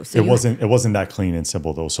come true. So it wasn't that clean and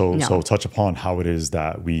simple though. So touch upon how it is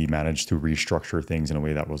that we managed to restructure things in a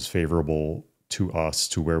way that was favorable to us,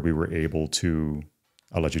 to where we were able to,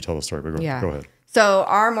 I'll let you tell the story, but go ahead. So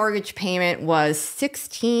our mortgage payment was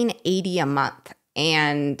 $1,680 a month,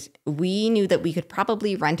 and we knew that we could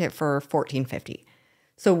probably rent it for $1,450.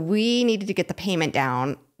 So we needed to get the payment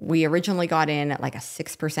down. We originally got in at like a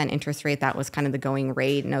 6% interest rate. That was kind of the going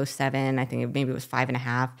rate in 2007. I think maybe it was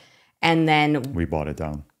 5.5%. And then we bought it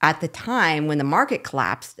down. At the time when the market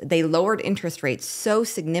collapsed, they lowered interest rates so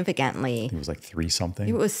significantly. It was like 3 something.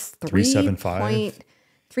 It was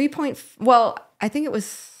 3.75. Well, I think it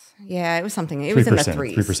was. Yeah, it was something. It was in the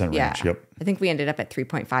 3s. 3% range, yeah. Yep. I think we ended up at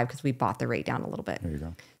 3.5 because we bought the rate down a little bit. There you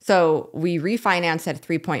go. So we refinanced at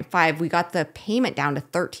 3.5. We got the payment down to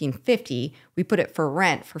 $1,350. We put it for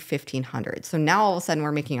rent for $1,500. So now all of a sudden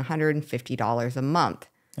we're making $150 a month.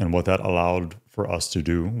 And what that allowed for us to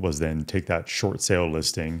do was then take that short sale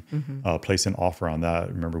listing, place an offer on that.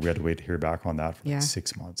 Remember, we had to wait to hear back on that for like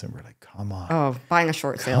 6 months. And we're like, come on. Oh, buying a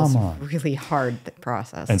short sale is a really hard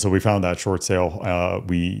process. And so we found that short sale.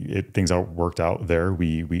 Things worked out there.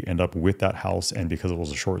 We end up with that house. And because it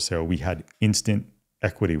was a short sale, we had instant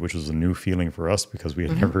equity, which was a new feeling for us because we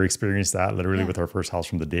had never experienced that. Literally with our first house,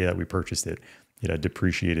 from the day that we purchased it, it had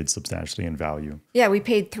depreciated substantially in value. Yeah, we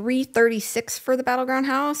paid $336 for the Battleground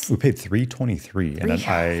house. We paid $323, and then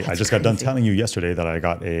I just got done telling you yesterday that I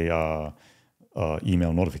got a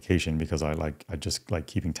email notification because I just like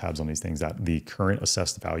keeping tabs on these things, that the current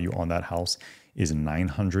assessed value on that house is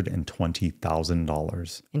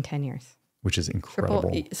 $920,000 in 10 years. which is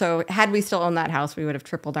incredible. So had we still owned that house, we would have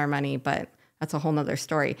tripled our money, but that's a whole nother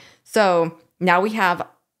story. So now we have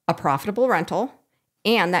a profitable rental,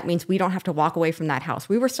 and that means we don't have to walk away from that house.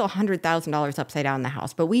 We were still $100,000 upside down in the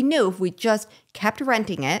house, but we knew if we just kept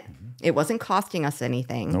renting it, it wasn't costing us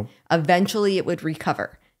anything. Nope. Eventually it would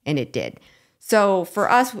recover, and it did. So for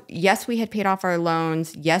us, yes, we had paid off our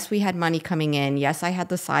loans. Yes, we had money coming in. Yes, I had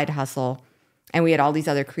the side hustle, and we had all these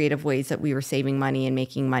other creative ways that we were saving money and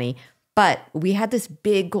making money. But we had this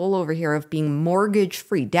big goal over here of being mortgage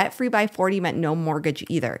free. Debt free by 40 meant no mortgage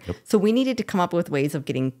either. Yep. So we needed to come up with ways of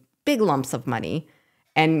getting big lumps of money.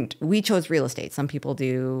 And we chose real estate. Some people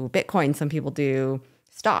do Bitcoin, some people do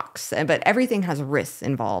stocks, but everything has risks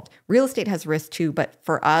involved. Real estate has risks too, but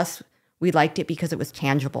for us, we liked it because it was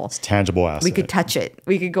tangible. It's tangible asset. We could touch it.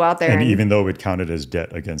 We could go out there. And even though it counted as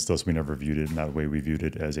debt against us, we never viewed it in that way. We viewed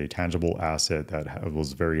it as a tangible asset that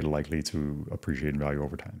was very likely to appreciate in value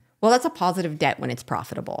over time. Well, that's a positive debt when it's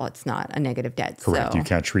profitable. It's not a negative debt. Correct. So. You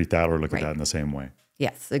can't treat that or look at that in the same way.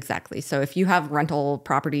 Yes, exactly. So if you have rental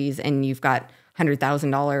properties and you've got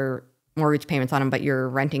 $100,000 mortgage payments on them, but you're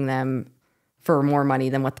renting them for more money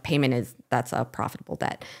than what the payment is, that's a profitable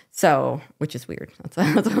debt. So, which is weird. That's a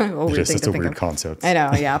weird thing to think of. It's a weird concept. I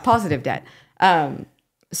know, yeah, positive debt.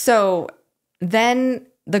 So then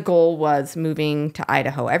the goal was moving to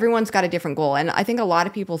Idaho. Everyone's got a different goal. And I think a lot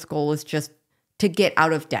of people's goal is just to get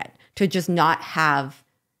out of debt, to just not have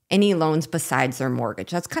any loans besides their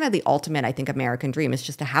mortgage. That's kind of the ultimate, I think, American dream, is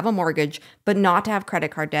just to have a mortgage, but not to have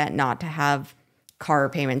credit card debt, not to have car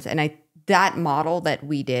payments. And that model that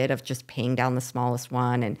we did of just paying down the smallest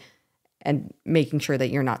one and making sure that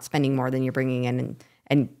you're not spending more than you're bringing in,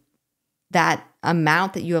 and that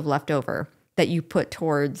amount that you have left over that you put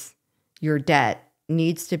towards your debt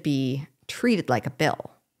needs to be treated like a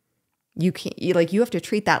bill. You have to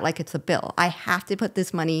treat that like it's a bill. I have to put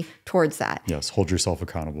this money towards that. Yes, hold yourself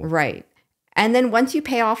accountable. Right. And then once you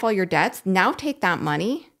pay off all your debts, now take that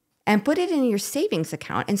money and put it in your savings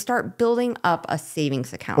account and start building up a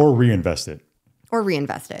savings account. Or reinvest it.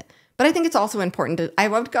 But I think it's also important to, I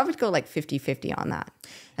would go like 50-50 on that.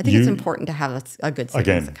 I think it's important to have a good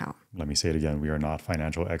savings account. Let me say it again. We are not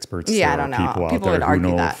financial experts. Yeah, there I don't are know. people out there who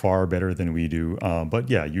know far better than we do. But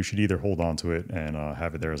yeah, you should either hold on to it and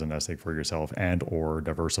have it there as a nest egg for yourself, and or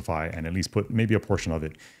diversify and at least put maybe a portion of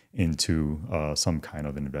it into some kind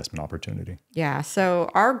of an investment opportunity. Yeah. So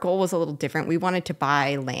our goal was a little different. We wanted to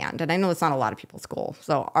buy land. And I know it's not a lot of people's goal.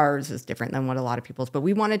 So ours is different than what a lot of people's, but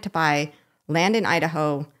we wanted to buy land in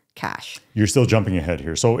Idaho, cash. You're still jumping ahead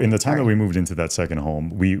here. So in the time that we moved into that second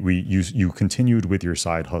home, you continued with your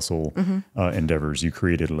side hustle endeavors. You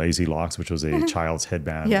created Lazy Locks, which was a child's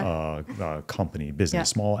headband company, business,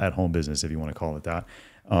 small at-home business, if you want to call it that.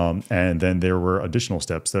 And then there were additional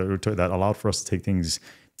steps that allowed for us to take things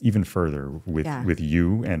even further with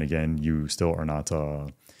you. And again, you still are not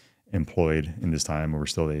employed in this time. We're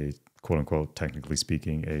still a quote unquote, technically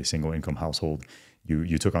speaking, a single income household.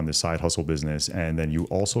 You took on this side hustle business, and then you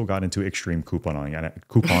also got into extreme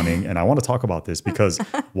couponing. And I want to talk about this because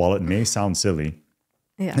while it may sound silly,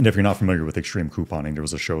 and if you're not familiar with extreme couponing, there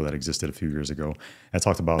was a show that existed a few years ago and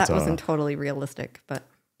talked about that wasn't totally realistic, but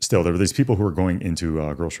still there were these people who were going into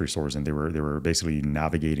grocery stores, and they were basically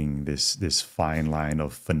navigating this fine line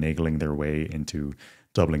of finagling their way into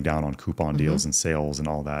doubling down on coupon deals and sales and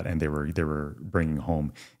all that. And they were bringing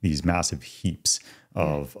home these massive heaps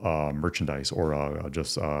of merchandise or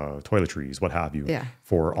just toiletries, what have you,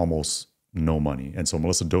 for almost no money. And so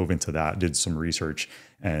Melissa dove into that, did some research,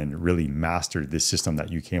 and really mastered this system that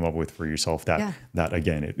you came up with for yourself. That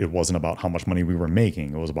again, it wasn't about how much money we were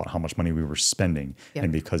making. It was about how much money we were spending.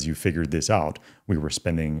 And because you figured this out, we were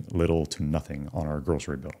spending little to nothing on our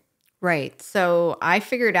grocery bill. Right. So I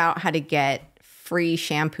figured out how to get free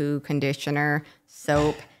shampoo, conditioner,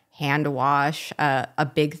 soap, hand wash.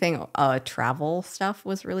 A big thing, travel stuff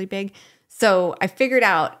was really big. So I figured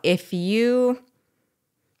out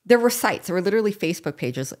there were sites, there were literally Facebook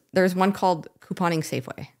pages. There's one called Couponing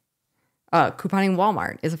Safeway. Couponing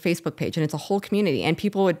Walmart is a Facebook page, and it's a whole community. And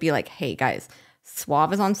people would be like, hey guys,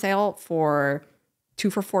 Suave is on sale for 2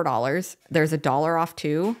 for $4. There's $1 off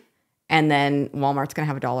 2. And then Walmart's going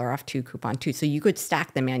to have $1 off 2 coupon too. So you could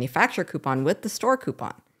stack the manufacturer coupon with the store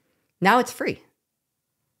coupon. Now it's free.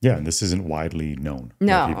 Yeah, and this isn't widely known.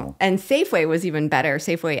 No, and Safeway was even better.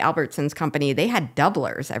 Safeway, Albertsons company, they had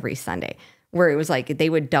doublers every Sunday, where it was like they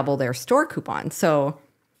would double their store coupon. So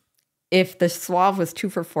if the Suave was 2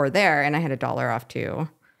 for $4 there, and I had $1 off 2,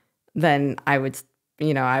 then I would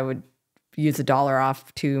use $1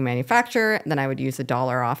 off to manufacturer, then I would use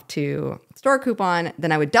 $1 off to store coupon,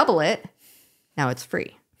 then I would double it. Now it's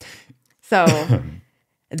free. So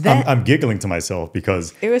Then I'm giggling to myself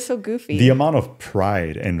because it was so goofy. the amount of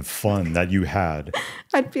pride and fun that you had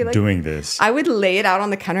I'd be like, doing this. I would lay it out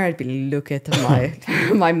on the counter. I'd be, look at my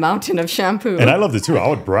my mountain of shampoo. And I loved it too. I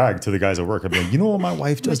would brag to the guys at work. I'd be like, you know what my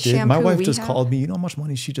wife just did? My shampoo wife we just have? called me. You know how much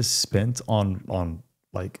money she just spent on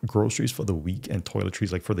like groceries for the week and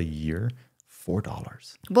toiletries like for the year?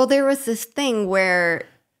 $4. Well, there was this thing where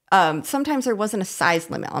sometimes there wasn't a size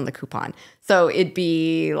limit on the coupon. So it'd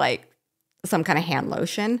be like some kind of hand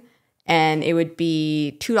lotion, and it would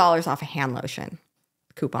be $2 off a hand lotion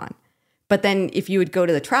coupon. But then if you would go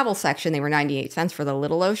to the travel section, they were 98 cents for the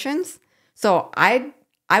little lotions. So I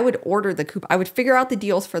would order the coupon. I would figure out the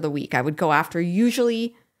deals for the week. I would go after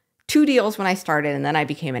usually 2 deals when I started, and then I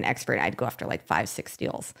became an expert. I'd go after like 5, 6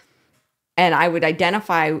 deals. And I would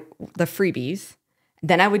identify the freebies.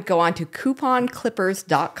 Then I would go on to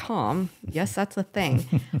couponclippers.com. Yes, that's a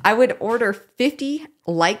thing. I would order 50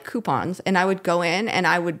 like coupons, and I would go in and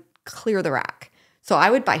I would clear the rack. So I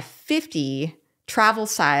would buy 50 travel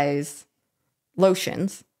size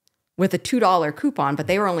lotions with a $2 coupon, but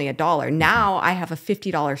they were only $1. Now I have a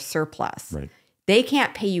 $50 surplus. Right. They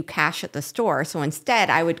can't pay you cash at the store. So instead,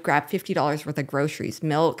 I would grab $50 worth of groceries,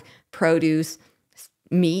 milk, produce,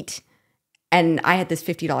 meat, and I had this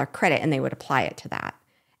 $50 credit, and they would apply it to that.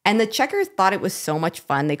 And the checkers thought it was so much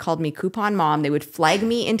fun. They called me Coupon Mom. They would flag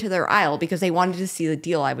me into their aisle because they wanted to see the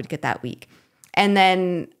deal I would get that week. And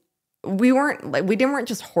then we weren't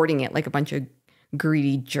just hoarding it like a bunch of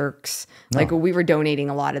greedy jerks. No. Like we were donating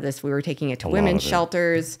a lot of this. We were taking it to women's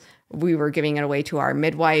shelters. We were giving it away to our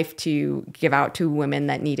midwife to give out to women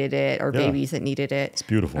that needed it or babies that needed it. It's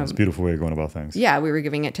beautiful. It's a beautiful way of going about things. Yeah, we were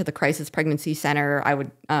giving it to the Crisis Pregnancy Center. I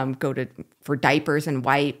would go to for diapers and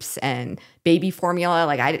wipes and baby formula.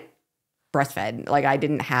 Like I breastfed. Like I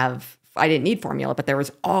didn't need formula, but there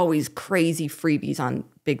was always crazy freebies on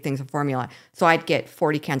big things of formula. So I'd get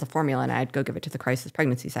 40 cans of formula and I'd go give it to the Crisis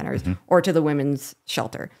Pregnancy Centers or to the women's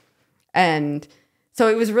shelter. And so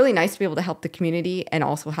it was really nice to be able to help the community and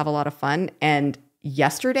also have a lot of fun. And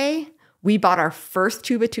yesterday, we bought our first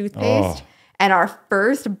tube of toothpaste and our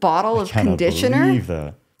first bottle of conditioner. Believe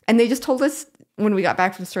that. And they just told us when we got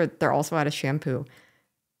back from the store, they're also out of shampoo.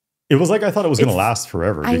 It was like I thought it was going to last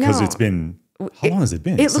forever because know. it's been, how long has it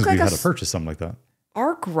been since like we had to purchase something like that?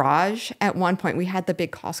 Our garage, at one point, we had the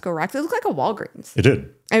big Costco racks. It looked like a Walgreens. It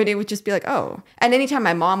did. I mean, it would just be like, oh. And anytime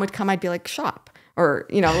my mom would come, I'd be like, shop. Or,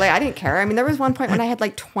 like I didn't care. I mean, there was one point when I had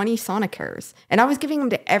like 20 Sonicares and I was giving them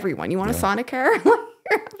to everyone. You want a Sonicare? Here,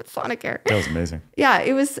 have a Sonicare. That was amazing. Yeah,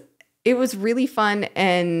 it was really fun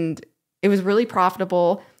and it was really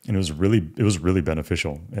profitable. And it was really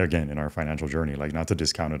beneficial, again, in our financial journey. Like, not to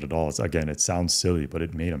discount it at all. Again, it sounds silly, but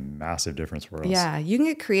it made a massive difference for us. Yeah, you can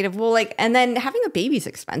get creative. Well, and then having a baby's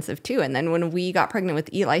expensive too. And then when we got pregnant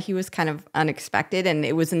with Eli, he was kind of unexpected. And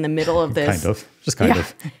it was in the middle of this. kind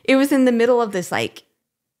of. It was in the middle of this, like,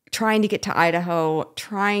 trying to get to Idaho,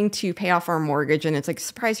 trying to pay off our mortgage. And it's like,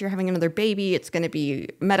 surprise, you're having another baby. It's going to be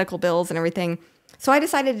medical bills and everything. So I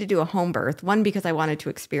decided to do a home birth. 1, because I wanted to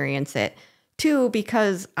experience it. 2,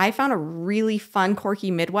 because I found a really fun,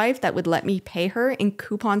 quirky midwife that would let me pay her in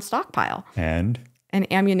coupon stockpile. And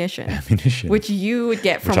ammunition. Which you would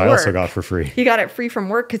get from work. Which I also got for free. You got it free from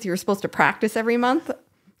work because you were supposed to practice every month.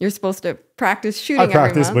 You're supposed to practice shooting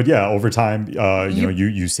every month. But yeah, over time,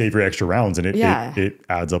 you save your extra rounds and it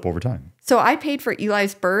adds up over time. So I paid for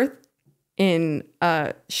Eli's birth in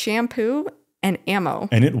shampoo and ammo.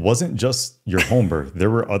 And it wasn't just your home birth.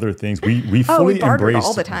 There were other things. We fully embraced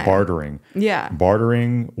all the time. bartering. Yeah.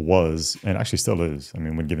 Bartering was, and actually still is, I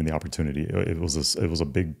mean, when given the opportunity, it was a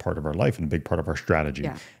big part of our life and a big part of our strategy.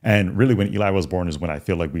 Yeah. And really when Eli was born is when I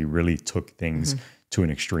feel like we really took things to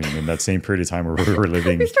an extreme. In that same period of time where we were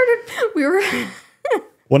living.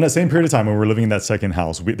 Well, in that same period of time when we were living in that second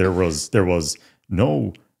house, there was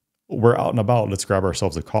no, we're out and about, let's grab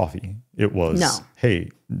ourselves a coffee. It was,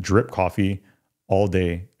 hey, drip coffee all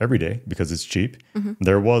day, every day, because it's cheap.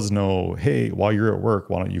 There was no, hey, while you're at work,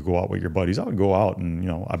 why don't you go out with your buddies? I would go out and,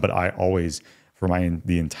 but I always, for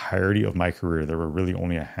the entirety of my career, there were really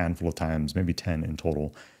only a handful of times, maybe 10 in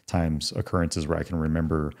total occurrences where I can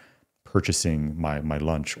remember purchasing my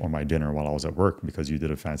lunch or my dinner while I was at work, because you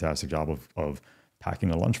did a fantastic job of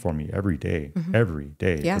packing a lunch for me every day,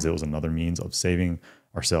 because it was another means of saving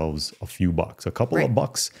ourselves a few bucks, a couple of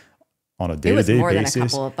bucks on a day-to-day basis. It was more than a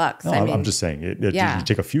couple of bucks. No, I'm just saying, you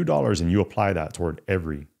take a few dollars and you apply that toward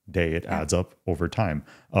every day. It adds up over time.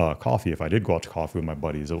 Coffee, if I did go out to coffee with my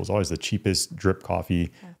buddies, it was always the cheapest drip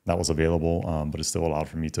coffee that was available, but it still allowed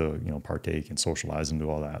for me to partake and socialize and do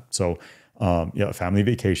all that. So family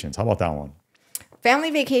vacations. How about that one?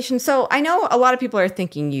 family vacation. So I know a lot of people are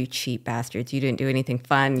thinking, you cheap bastards, you didn't do anything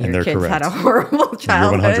fun. Your kids correct. had a horrible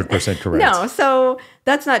childhood. You're 100% correct. No, so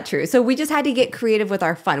that's not true. So we just had to get creative with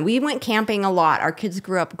our fun. We went camping a lot. Our kids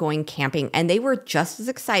grew up going camping, and they were just as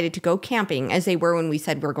excited to go camping as they were when we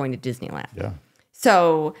said we're going to Disneyland. Yeah.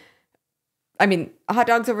 So, I mean, hot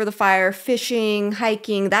dogs over the fire, fishing,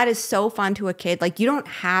 hiking, that is so fun to a kid. Like, you don't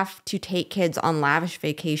have to take kids on lavish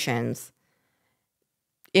vacations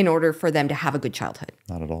in order for them to have a good childhood.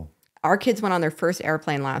 Not at all. Our kids went on their first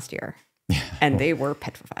airplane last year, and they were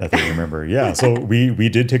petrified. I think I remember. Yeah. So we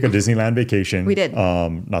did take a Disneyland vacation. We did.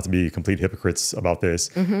 Not to be complete hypocrites about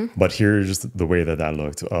this, but here's the way that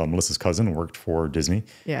looked. Melissa's cousin worked for Disney.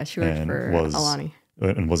 Yeah, she worked for Alani.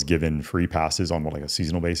 And was given free passes on like a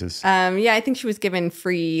seasonal basis. Yeah, I think she was given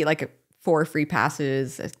free, like 4 free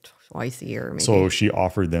passes twice a year. Maybe. So she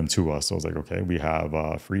offered them to us. So I was like, okay, we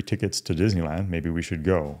have free tickets to Disneyland. Maybe we should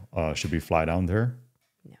go. Should we fly down there?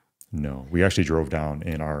 No. We actually drove down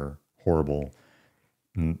in our horrible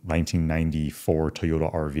 1994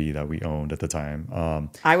 Toyota RV that we owned at the time.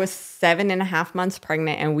 I was 7.5 months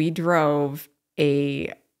pregnant, and we drove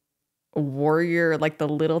a Warrior, like the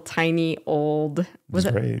little tiny old. Was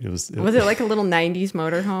it great? Was it like a little 90s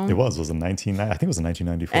motorhome? It was. It was a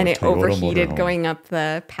 1994. And it Toyota overheated motorhome. going up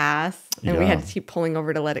the pass, and we had to keep pulling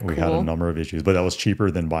over to let it cool. We had a number of issues, but that was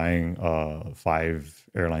cheaper than buying 5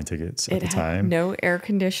 airline tickets at the time. No air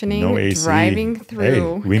conditioning. No AC. Driving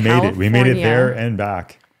through. Hey, we made it. We made it there and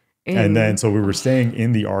back. And then, so we were Oh. staying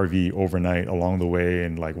in the RV overnight along the way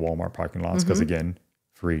in like Walmart parking lots because again,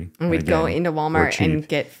 free. And we'd go into we're Walmart cheap. and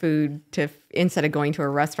get food instead of going to a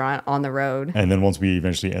restaurant on the road. And then once we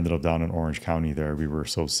eventually ended up down in Orange County there, we were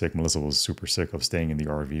so sick. Melissa was super sick of staying in the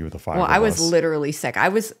RV with the 5 of us. Well, I was literally sick. I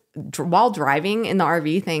was, while driving in the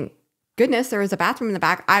RV, thank goodness there was a bathroom in the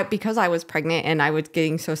back. Because I was pregnant and I was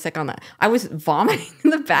getting so sick on that, I was vomiting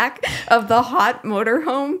in the back of the hot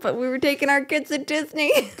motorhome, but we were taking our kids to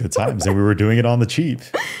Disney. Good times. And we were doing it on the cheap.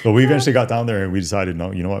 But we eventually got down there and we decided,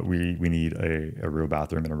 no, you know what? We need a real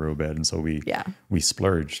bathroom and a real bed. And so we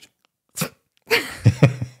splurged.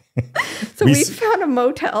 So we found a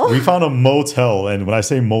motel. We found a motel. And when I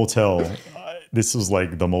say motel, this was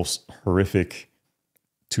like the most horrific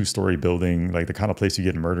 2-story building, like the kind of place you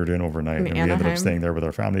get murdered in overnight. And we ended up staying there with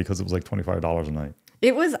our family because it was like $25 a night.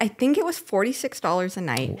 I think it was $46 a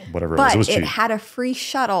night. Whatever it was cheap. It had a free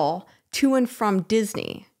shuttle to and from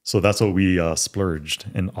Disney. So that's what we splurged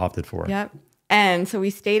and opted for. Yep. And so we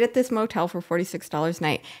stayed at this motel for $46 a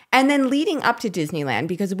night. And then leading up to Disneyland,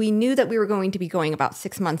 because we knew that we were going to be going about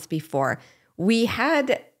 6 months before, we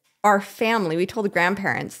had our family, we told the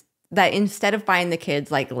grandparents that instead of buying the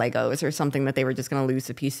kids like Legos or something that they were just going to lose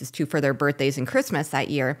the pieces to for their birthdays and Christmas that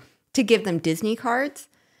year, to give them Disney cards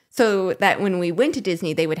so that when we went to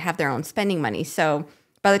Disney, they would have their own spending money. So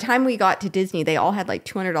by the time we got to Disney, they all had like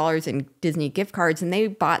 $200 in Disney gift cards, and they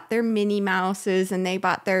bought their Minnie Mouses and they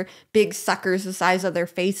bought their big suckers the size of their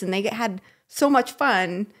face, and they had so much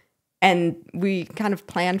fun. And we kind of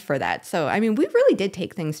planned for that. So, I mean, we really did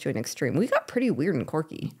take things to an extreme. We got pretty weird and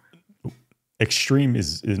quirky. Extreme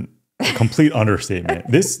is a complete understatement.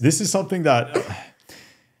 This is something that...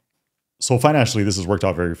 So financially, this has worked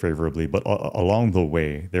out very favorably, but along the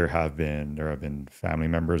way, there have been family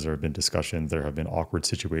members, there have been discussions, there have been awkward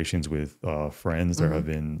situations with friends, there have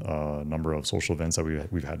been a number of social events that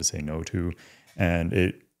we've had to say no to,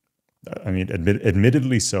 and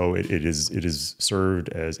admittedly so, it is served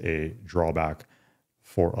as a drawback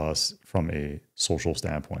for us from a social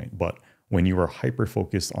standpoint. But when you are hyper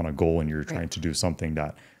focused on a goal and you're trying to do something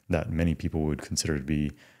that many people would consider to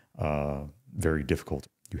be very difficult,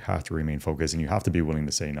 you have to remain focused and you have to be willing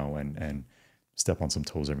to say no and step on some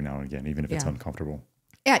toes every now and again, even if it's uncomfortable.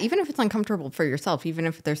 Yeah, even if it's uncomfortable for yourself, even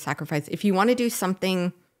if there's sacrifice. If you want to do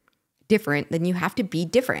something different, then you have to be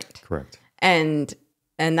different. Correct. And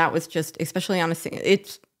that was just, especially on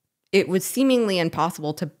it was seemingly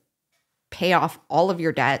impossible to pay off all of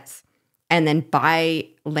your debts and then buy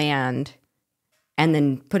land and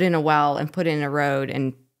then put in a well and put in a road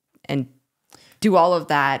and do all of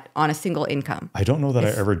that on a single income. I don't know that I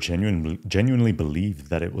ever genuinely believed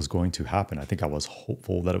that it was going to happen. I think I was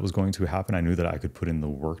hopeful that it was going to happen. I knew that I could put in the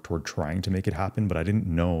work toward trying to make it happen, but I didn't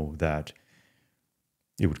know that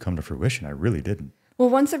it would come to fruition. I really didn't. Well,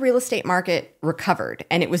 once the real estate market recovered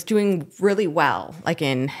and it was doing really well, like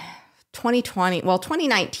in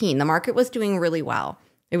 2019, the market was doing really well.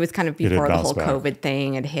 It was kind of before the whole COVID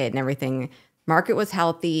thing had hit and everything. Market was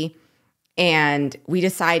healthy, and we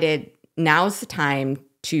decided now's the time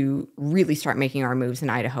to really start making our moves in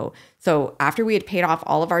Idaho. So after we had paid off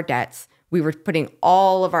all of our debts, we were putting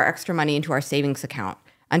all of our extra money into our savings account.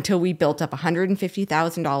 until we built up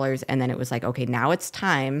 $150,000. And then it was like, okay, now it's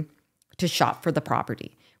time to shop for the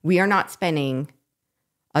property. We are not spending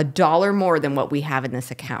a dollar more than what we have in this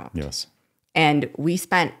account. Yes. And we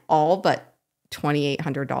spent all but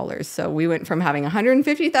 $2,800. So we went from having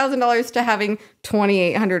 $150,000 to having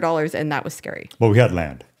 $2,800, and that was scary. Well, we had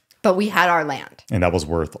land. But we had our land. And that was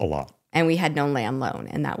worth a lot. And we had no land loan.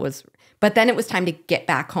 And that was, but then it was time to get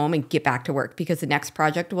back home and get back to work because the next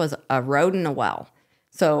project was a road and a well.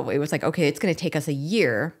 So it was like, okay, it's going to take us a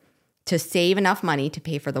year to save enough money to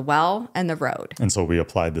pay for the well and the road. And so we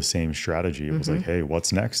applied the same strategy. It was like, hey,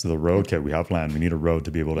 what's next? The road. Okay, we have land. We need a road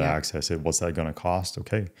to be able to access it. What's that going to cost?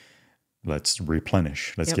 Okay, let's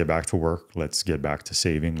replenish. Let's get back to work. Let's get back to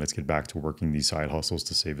saving. Let's get back to working these side hustles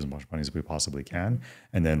to save as much money as we possibly can.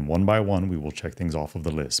 And then one by one, we will check things off of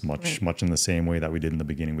the list, much in the same way that we did in the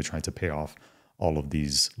beginning with trying to pay off all of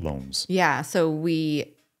these loans. Yeah. So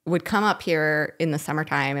we would come up here in the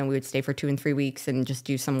summertime and we would stay for 2 and 3 weeks and just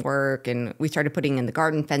do some work. And we started putting in the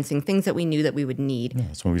garden fencing, things that we knew that we would need. Yeah,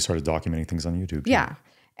 that's when we started documenting things on YouTube. Yeah.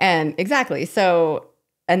 And exactly. So,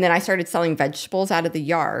 and then I started selling vegetables out of the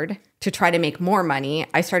yard to try to make more money.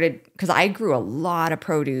 I started, because I grew a lot of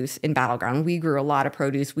produce in Battleground. We grew a lot of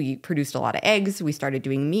produce. We produced a lot of eggs. We started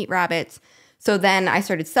doing meat rabbits. So then I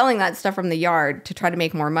started selling that stuff from the yard to try to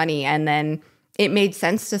make more money. And then it made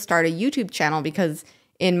sense to start a YouTube channel because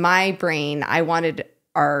in my brain, I wanted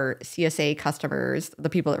our CSA customers, the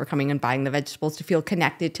people that were coming and buying the vegetables, to feel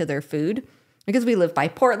connected to their food. Because we live by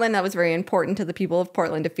Portland, that was very important to the people of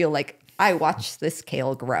Portland to feel like, I watched this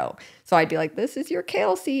kale grow. So I'd be like, this is your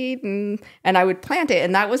kale seed. And I would plant it.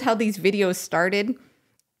 And that was how these videos started.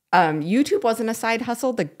 YouTube wasn't a side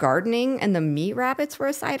hustle. The gardening and the meat rabbits were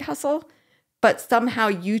a side hustle. But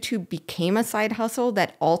somehow YouTube became a side hustle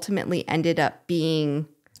that ultimately ended up being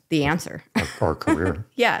the answer. Our career.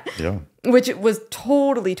 Yeah. Yeah. Which was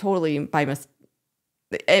totally by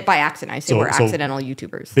accident. I say we're accidental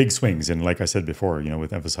YouTubers. Big swings. And like I said before, you know,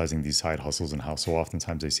 with emphasizing these side hustles and how so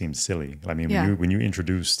oftentimes they seem silly. I mean, when you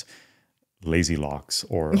introduced Lazy Locks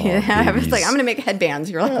or I was like, I'm going to make headbands.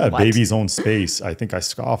 You're like, what? Baby's Own Space. I think I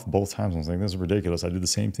scoffed both times. I was like, this is ridiculous. I did the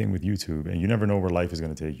same thing with YouTube. And you never know where life is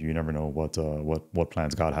going to take you. You never know what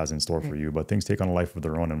plans God has in store for you. But things take on a life of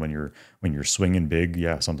their own. And when you're swinging big,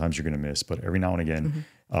 yeah, sometimes you're going to miss. But every now and again,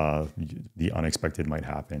 the unexpected might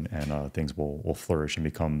happen, and things will flourish and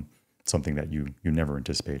become something that you never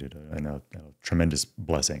anticipated, and a tremendous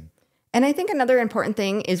blessing. And I think another important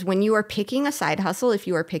thing is when you are picking a side hustle, if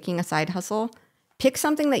you are picking a side hustle, pick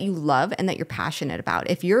something that you love and that you're passionate about.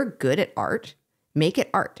 If you're good at art, make it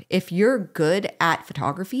art. If you're good at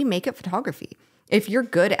photography, make it photography. If you're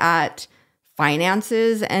good at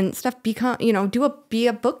finances and stuff, be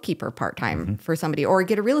a bookkeeper part-time for somebody, or I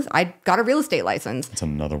got a real estate license. It's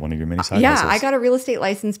another one of your many side hustles. I got a real estate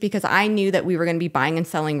license because I knew that we were going to be buying and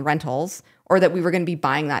selling rentals, or that we were going to be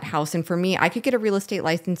buying that house. And for me, I could get a real estate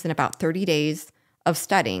license in about 30 days of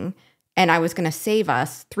studying. And I was going to save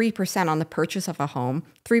us 3% on the purchase of a home,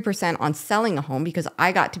 3% on selling a home, because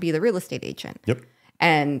I got to be the real estate agent. Yep.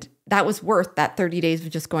 And that was worth that 30 days of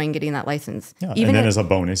just going and getting that license. Yeah, and then as a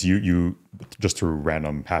bonus, you just through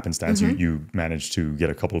random happenstance, you managed to get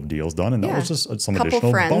a couple of deals done, and that was just some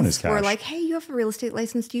additional bonus cash. Were like, hey, you have a real estate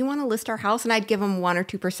license. Do you want to list our house? And I'd give them 1 or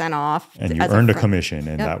 2% off. And you earned a commission,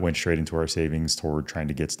 and that went straight into our savings toward trying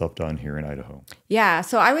to get stuff done here in Idaho. Yeah,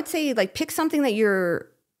 so I would say like pick something that you're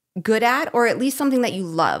good at, or at least something that you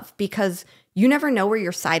love, because you never know where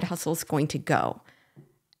your side hustle is going to go.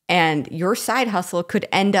 And your side hustle could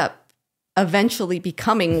end up eventually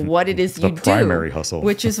becoming what it is you do. The primary hustle.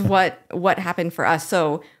 Which is what happened for us.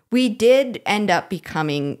 So we did end up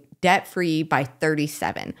becoming debt-free by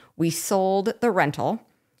 37. We sold the rental.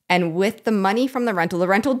 And with the money from the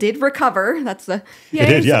rental did recover. That's the it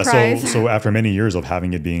did, yeah. So after many years of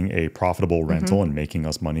having it being a profitable rental and making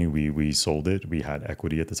us money, we sold it. We had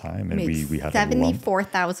equity at the time, and we had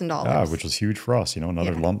 $74,000. Yeah, which was huge for us. You know,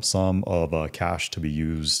 another lump sum of cash to be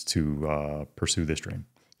used to pursue this dream.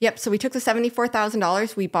 Yep. So we took the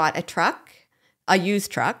 $74,000. We bought a truck. A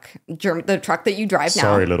used truck, the truck that you drive now.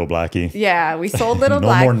 Sorry, little Blackie. Yeah, we sold little Blackie.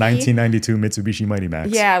 No more 1992 Mitsubishi Mighty Max.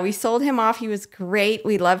 Yeah, we sold him off. He was great.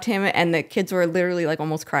 We loved him. And the kids were literally like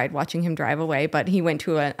almost cried watching him drive away. But he went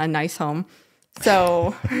to a nice home.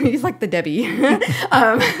 So he's like the Debbie.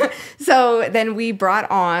 So then we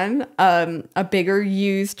brought on a bigger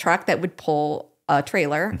used truck that would pull a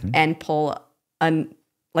trailer and pull an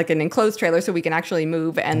enclosed trailer so we can actually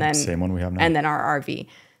move. And then same one we have now. And then our RV.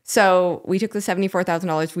 So we took the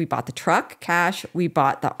 $74,000. We bought the truck cash. We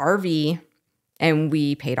bought the RV, and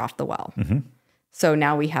we paid off the well. So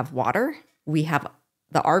now we have water. We have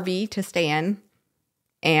the RV to stay in.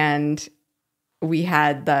 and we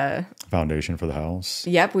had the Foundation for the house.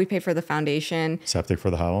 Yep, we paid for the foundation. Septic for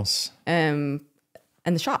the house. And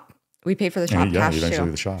the shop. We paid for the shop. And yeah, cash eventually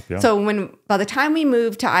too. the shop. Yeah. So by the time we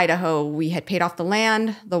moved to Idaho, we had paid off the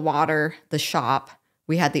land, the water, the shop.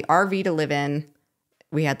 We had the RV to live in.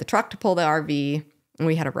 We had the truck to pull the RV, and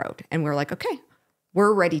we had a road. And we were like, okay,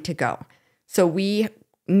 we're ready to go. So we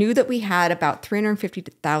knew that we had about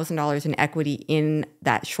 $350,000 in equity in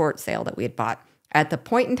that short sale that we had bought. At the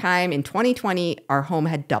point in time in 2020, our home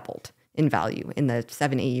had doubled in value in the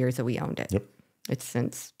 7-8 years that we owned it. Yep. It's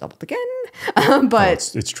since doubled again,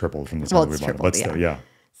 but it's tripled from the time we bought it. But still, yeah.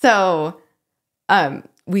 So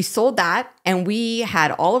we sold that, and we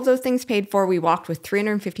had all of those things paid for. We walked with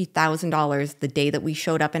 $350,000 the day that we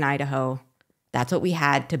showed up in Idaho. That's what we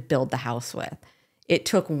had to build the house with. It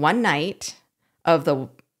took one night of the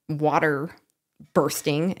water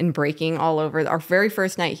bursting and breaking all over. Our very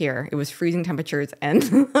first night here, it was freezing temperatures, and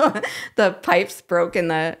the pipes broke in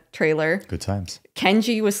the trailer. Good times.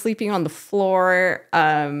 Kenji was sleeping on the floor,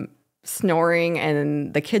 snoring,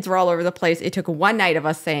 and the kids were all over the place. It took one night of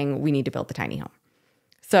us saying, we need to build the tiny home.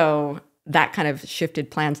 So that kind of shifted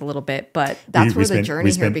plans a little bit, but that's where the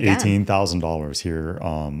journey here began. We spent $18,000 here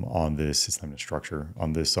on this system structure,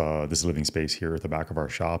 on this this living space here at the back of our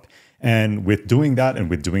shop. And with doing that and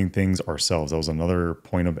with doing things ourselves, that was another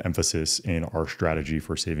point of emphasis in our strategy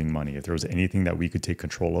for saving money. If there was anything that we could take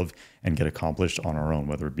control of and get accomplished on our own,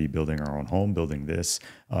 whether it be building our own home, building this,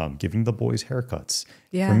 giving the boys haircuts.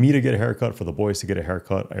 Yeah. For me to get a haircut, for the boys to get a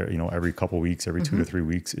haircut, every couple of weeks, every 2 to 3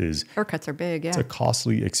 weeks is haircuts are big. Yeah, it's a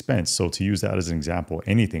costly expense. So to use that as an example,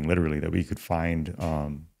 anything literally that we could find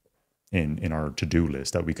in our to-do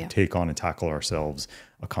list that we could take on and tackle ourselves,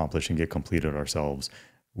 accomplish and get completed ourselves,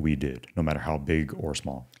 we did, no matter how big or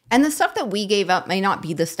small. And the stuff that we gave up may not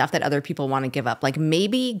be the stuff that other people want to give up. Like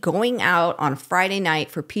maybe going out on Friday night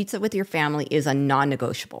for pizza with your family is a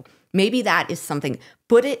non-negotiable. Maybe that is something.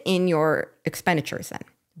 Put it in your expenditures then.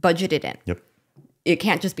 Budget it in. Yep. It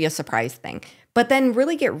can't just be a surprise thing. But then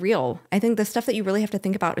really get real. I think the stuff that you really have to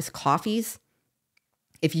think about is coffees.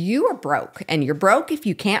 If you are broke, and you're broke if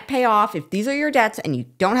you can't pay off, if these are your debts and you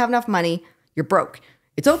don't have enough money, you're broke.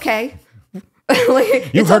 It's okay.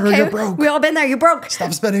 You heard her, you're broke. We all been there. You're broke.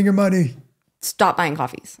 Stop spending your money. Stop buying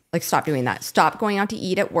coffees. Like, stop doing that. Stop going out to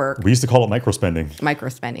eat at work. We used to call it micro spending. Micro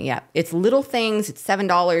spending, yeah. It's little things. It's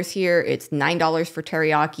 $7 here. It's $9 for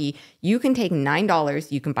teriyaki. You can take $9.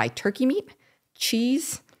 You can buy turkey meat,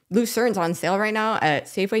 cheese. Lucerne's on sale right now at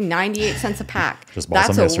Safeway, 98 cents a pack. Just bought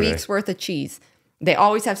some That's a yesterday. week's worth of cheese. They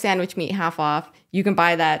always have sandwich meat half off. You can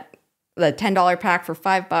buy the $10 pack for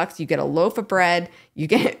 $5. You get a loaf of bread.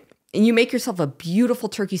 And you make yourself a beautiful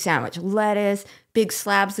turkey sandwich. Lettuce, big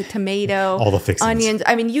slabs of tomato, all the fixings, onions.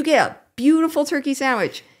 I mean, you get a beautiful turkey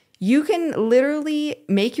sandwich. You can literally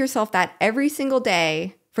make yourself that every single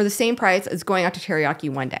day for the same price as going out to teriyaki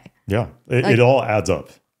one day. Yeah, it all adds up.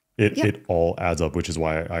 It all adds up, which is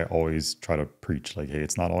why I always try to preach like, hey,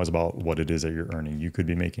 it's not always about what it is that you're earning. You could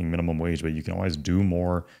be making minimum wage, but you can always do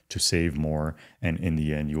more to save more. And in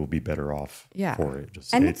the end, you will be better off for it.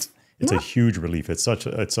 It's a huge relief. There's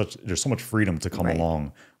so much freedom to come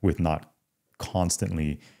along with not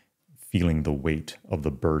constantly feeling the weight of the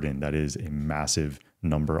burden that is a massive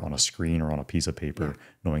number on a screen or on a piece of paper,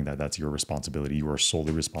 knowing that that's your responsibility. You are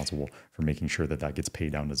solely responsible for making sure that that gets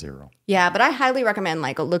paid down to zero. Yeah, but I highly recommend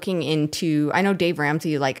looking into, I know Dave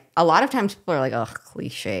Ramsey, a lot of times people are like, oh,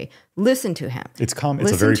 cliche. Listen to him. It's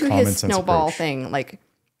a very common sense snowball approach. thing.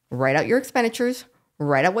 Write out your expenditures,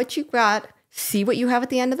 write out what you got, see what you have at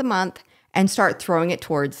the end of the month, and start throwing it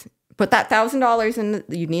towards, put that $1,000 in,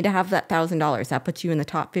 you need to have that $1,000. That puts you in the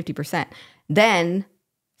top 50%. Then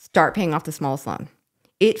start paying off the smallest loan.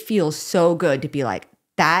 It feels so good to be like,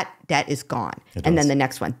 that debt is gone. And then the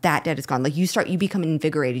next one, that debt is gone. You become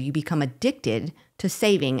invigorated. You become addicted to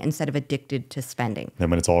saving instead of addicted to spending.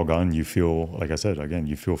 And when it's all gone, you feel, like I said, again,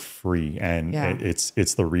 you feel free. And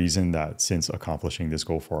it's the reason that since accomplishing this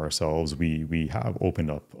goal for ourselves, we have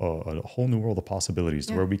opened up a whole new world of possibilities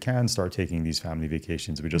to where we can start taking these family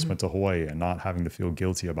vacations. We just went to Hawaii and not having to feel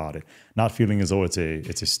guilty about it, not feeling as though it's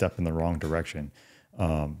a step in the wrong direction.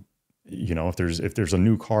 If there's a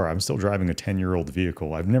new car, I'm still driving a 10-year-old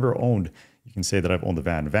vehicle. I've never owned, you can say that I've owned the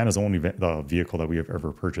van. The van is the only vehicle that we have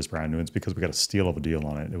ever purchased brand new. It's because we got a steal of a deal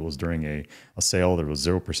on it. It was during a sale. There was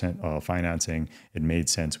 0% financing. It made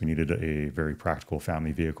sense. We needed a very practical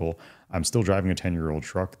family vehicle. I'm still driving a 10-year-old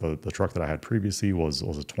truck. The truck that I had previously was a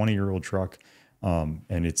 20-year-old truck.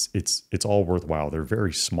 And it's all worthwhile. They're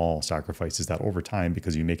very small sacrifices that over time,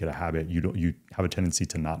 because you make it a habit, you have a tendency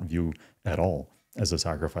to not view at all. as a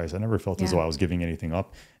sacrifice. I never felt as though I was giving anything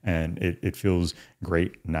up. And it feels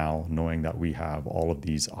great now knowing that we have all of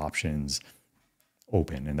these options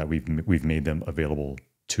open and that we've made them available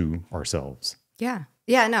to ourselves. Yeah.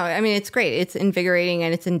 Yeah, no, I mean, it's great. It's invigorating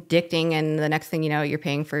and it's addicting. And the next thing you know, you're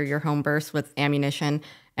paying for your home burst with ammunition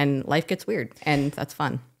and life gets weird. And that's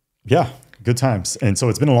fun. Yeah, good times. And so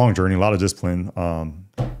it's been a long journey, a lot of discipline.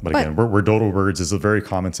 But again, we're dodo birds. It's a very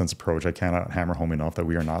common sense approach. I cannot hammer home enough that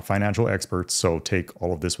we are not financial experts. So take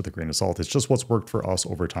all of this with a grain of salt. It's just what's worked for us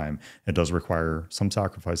over time. It does require some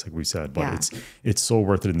sacrifice, like we said, but it's so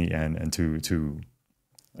worth it in the end. And to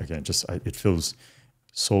again, it feels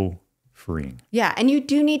so freeing. Yeah. And you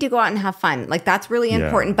do need to go out and have fun. Like that's really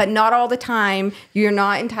important, but not all the time. You're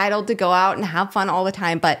not entitled to go out and have fun all the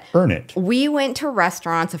time, but earn it. We went to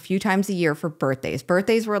restaurants a few times a year for birthdays.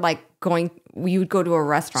 Birthdays were like we would go to a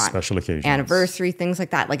restaurant, special occasions, anniversary, things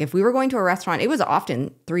like that. Like if we were going to a restaurant, it was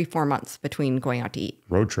often 3-4 months between going out to eat.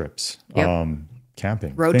 Road trips.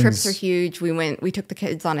 Camping. Road trips are huge. We took the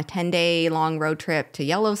kids on a 10-day long road trip to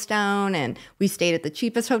Yellowstone and we stayed at the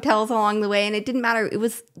cheapest hotels along the way and it didn't matter. It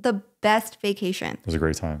was the best vacation. It was a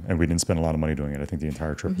great time. And we didn't spend a lot of money doing it. I think the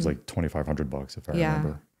entire trip was like $2,500 if I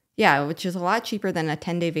remember. Yeah, which is a lot cheaper than a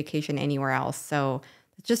 10-day vacation anywhere else. So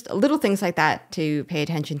just little things like that to pay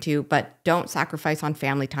attention to, but don't sacrifice on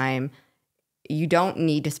family time. You don't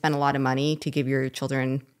need to spend a lot of money to give your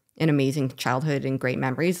children an amazing childhood and great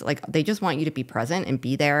memories. Like they just want you to be present and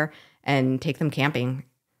be there and take them camping.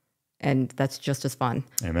 And that's just as fun.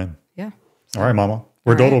 Amen. Yeah. All right, mama.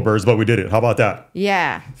 We're dodo birds, but we did it. How about that?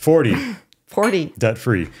 Yeah. 40. Debt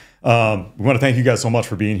free. We want to thank you guys so much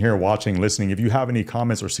for being here, watching, listening. If you have any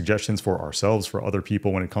comments or suggestions for ourselves, for other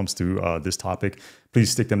people when it comes to this topic, please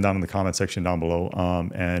stick them down in the comment section down below.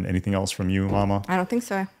 And anything else from you, mama? I don't think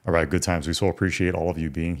so. All right. Good times. We so appreciate all of you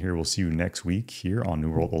being here. We'll see you next week here on New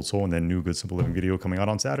World Old Soul and then new Good Simple Living video coming out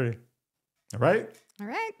on Saturday. All right. All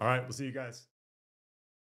right. All right. We'll see you guys.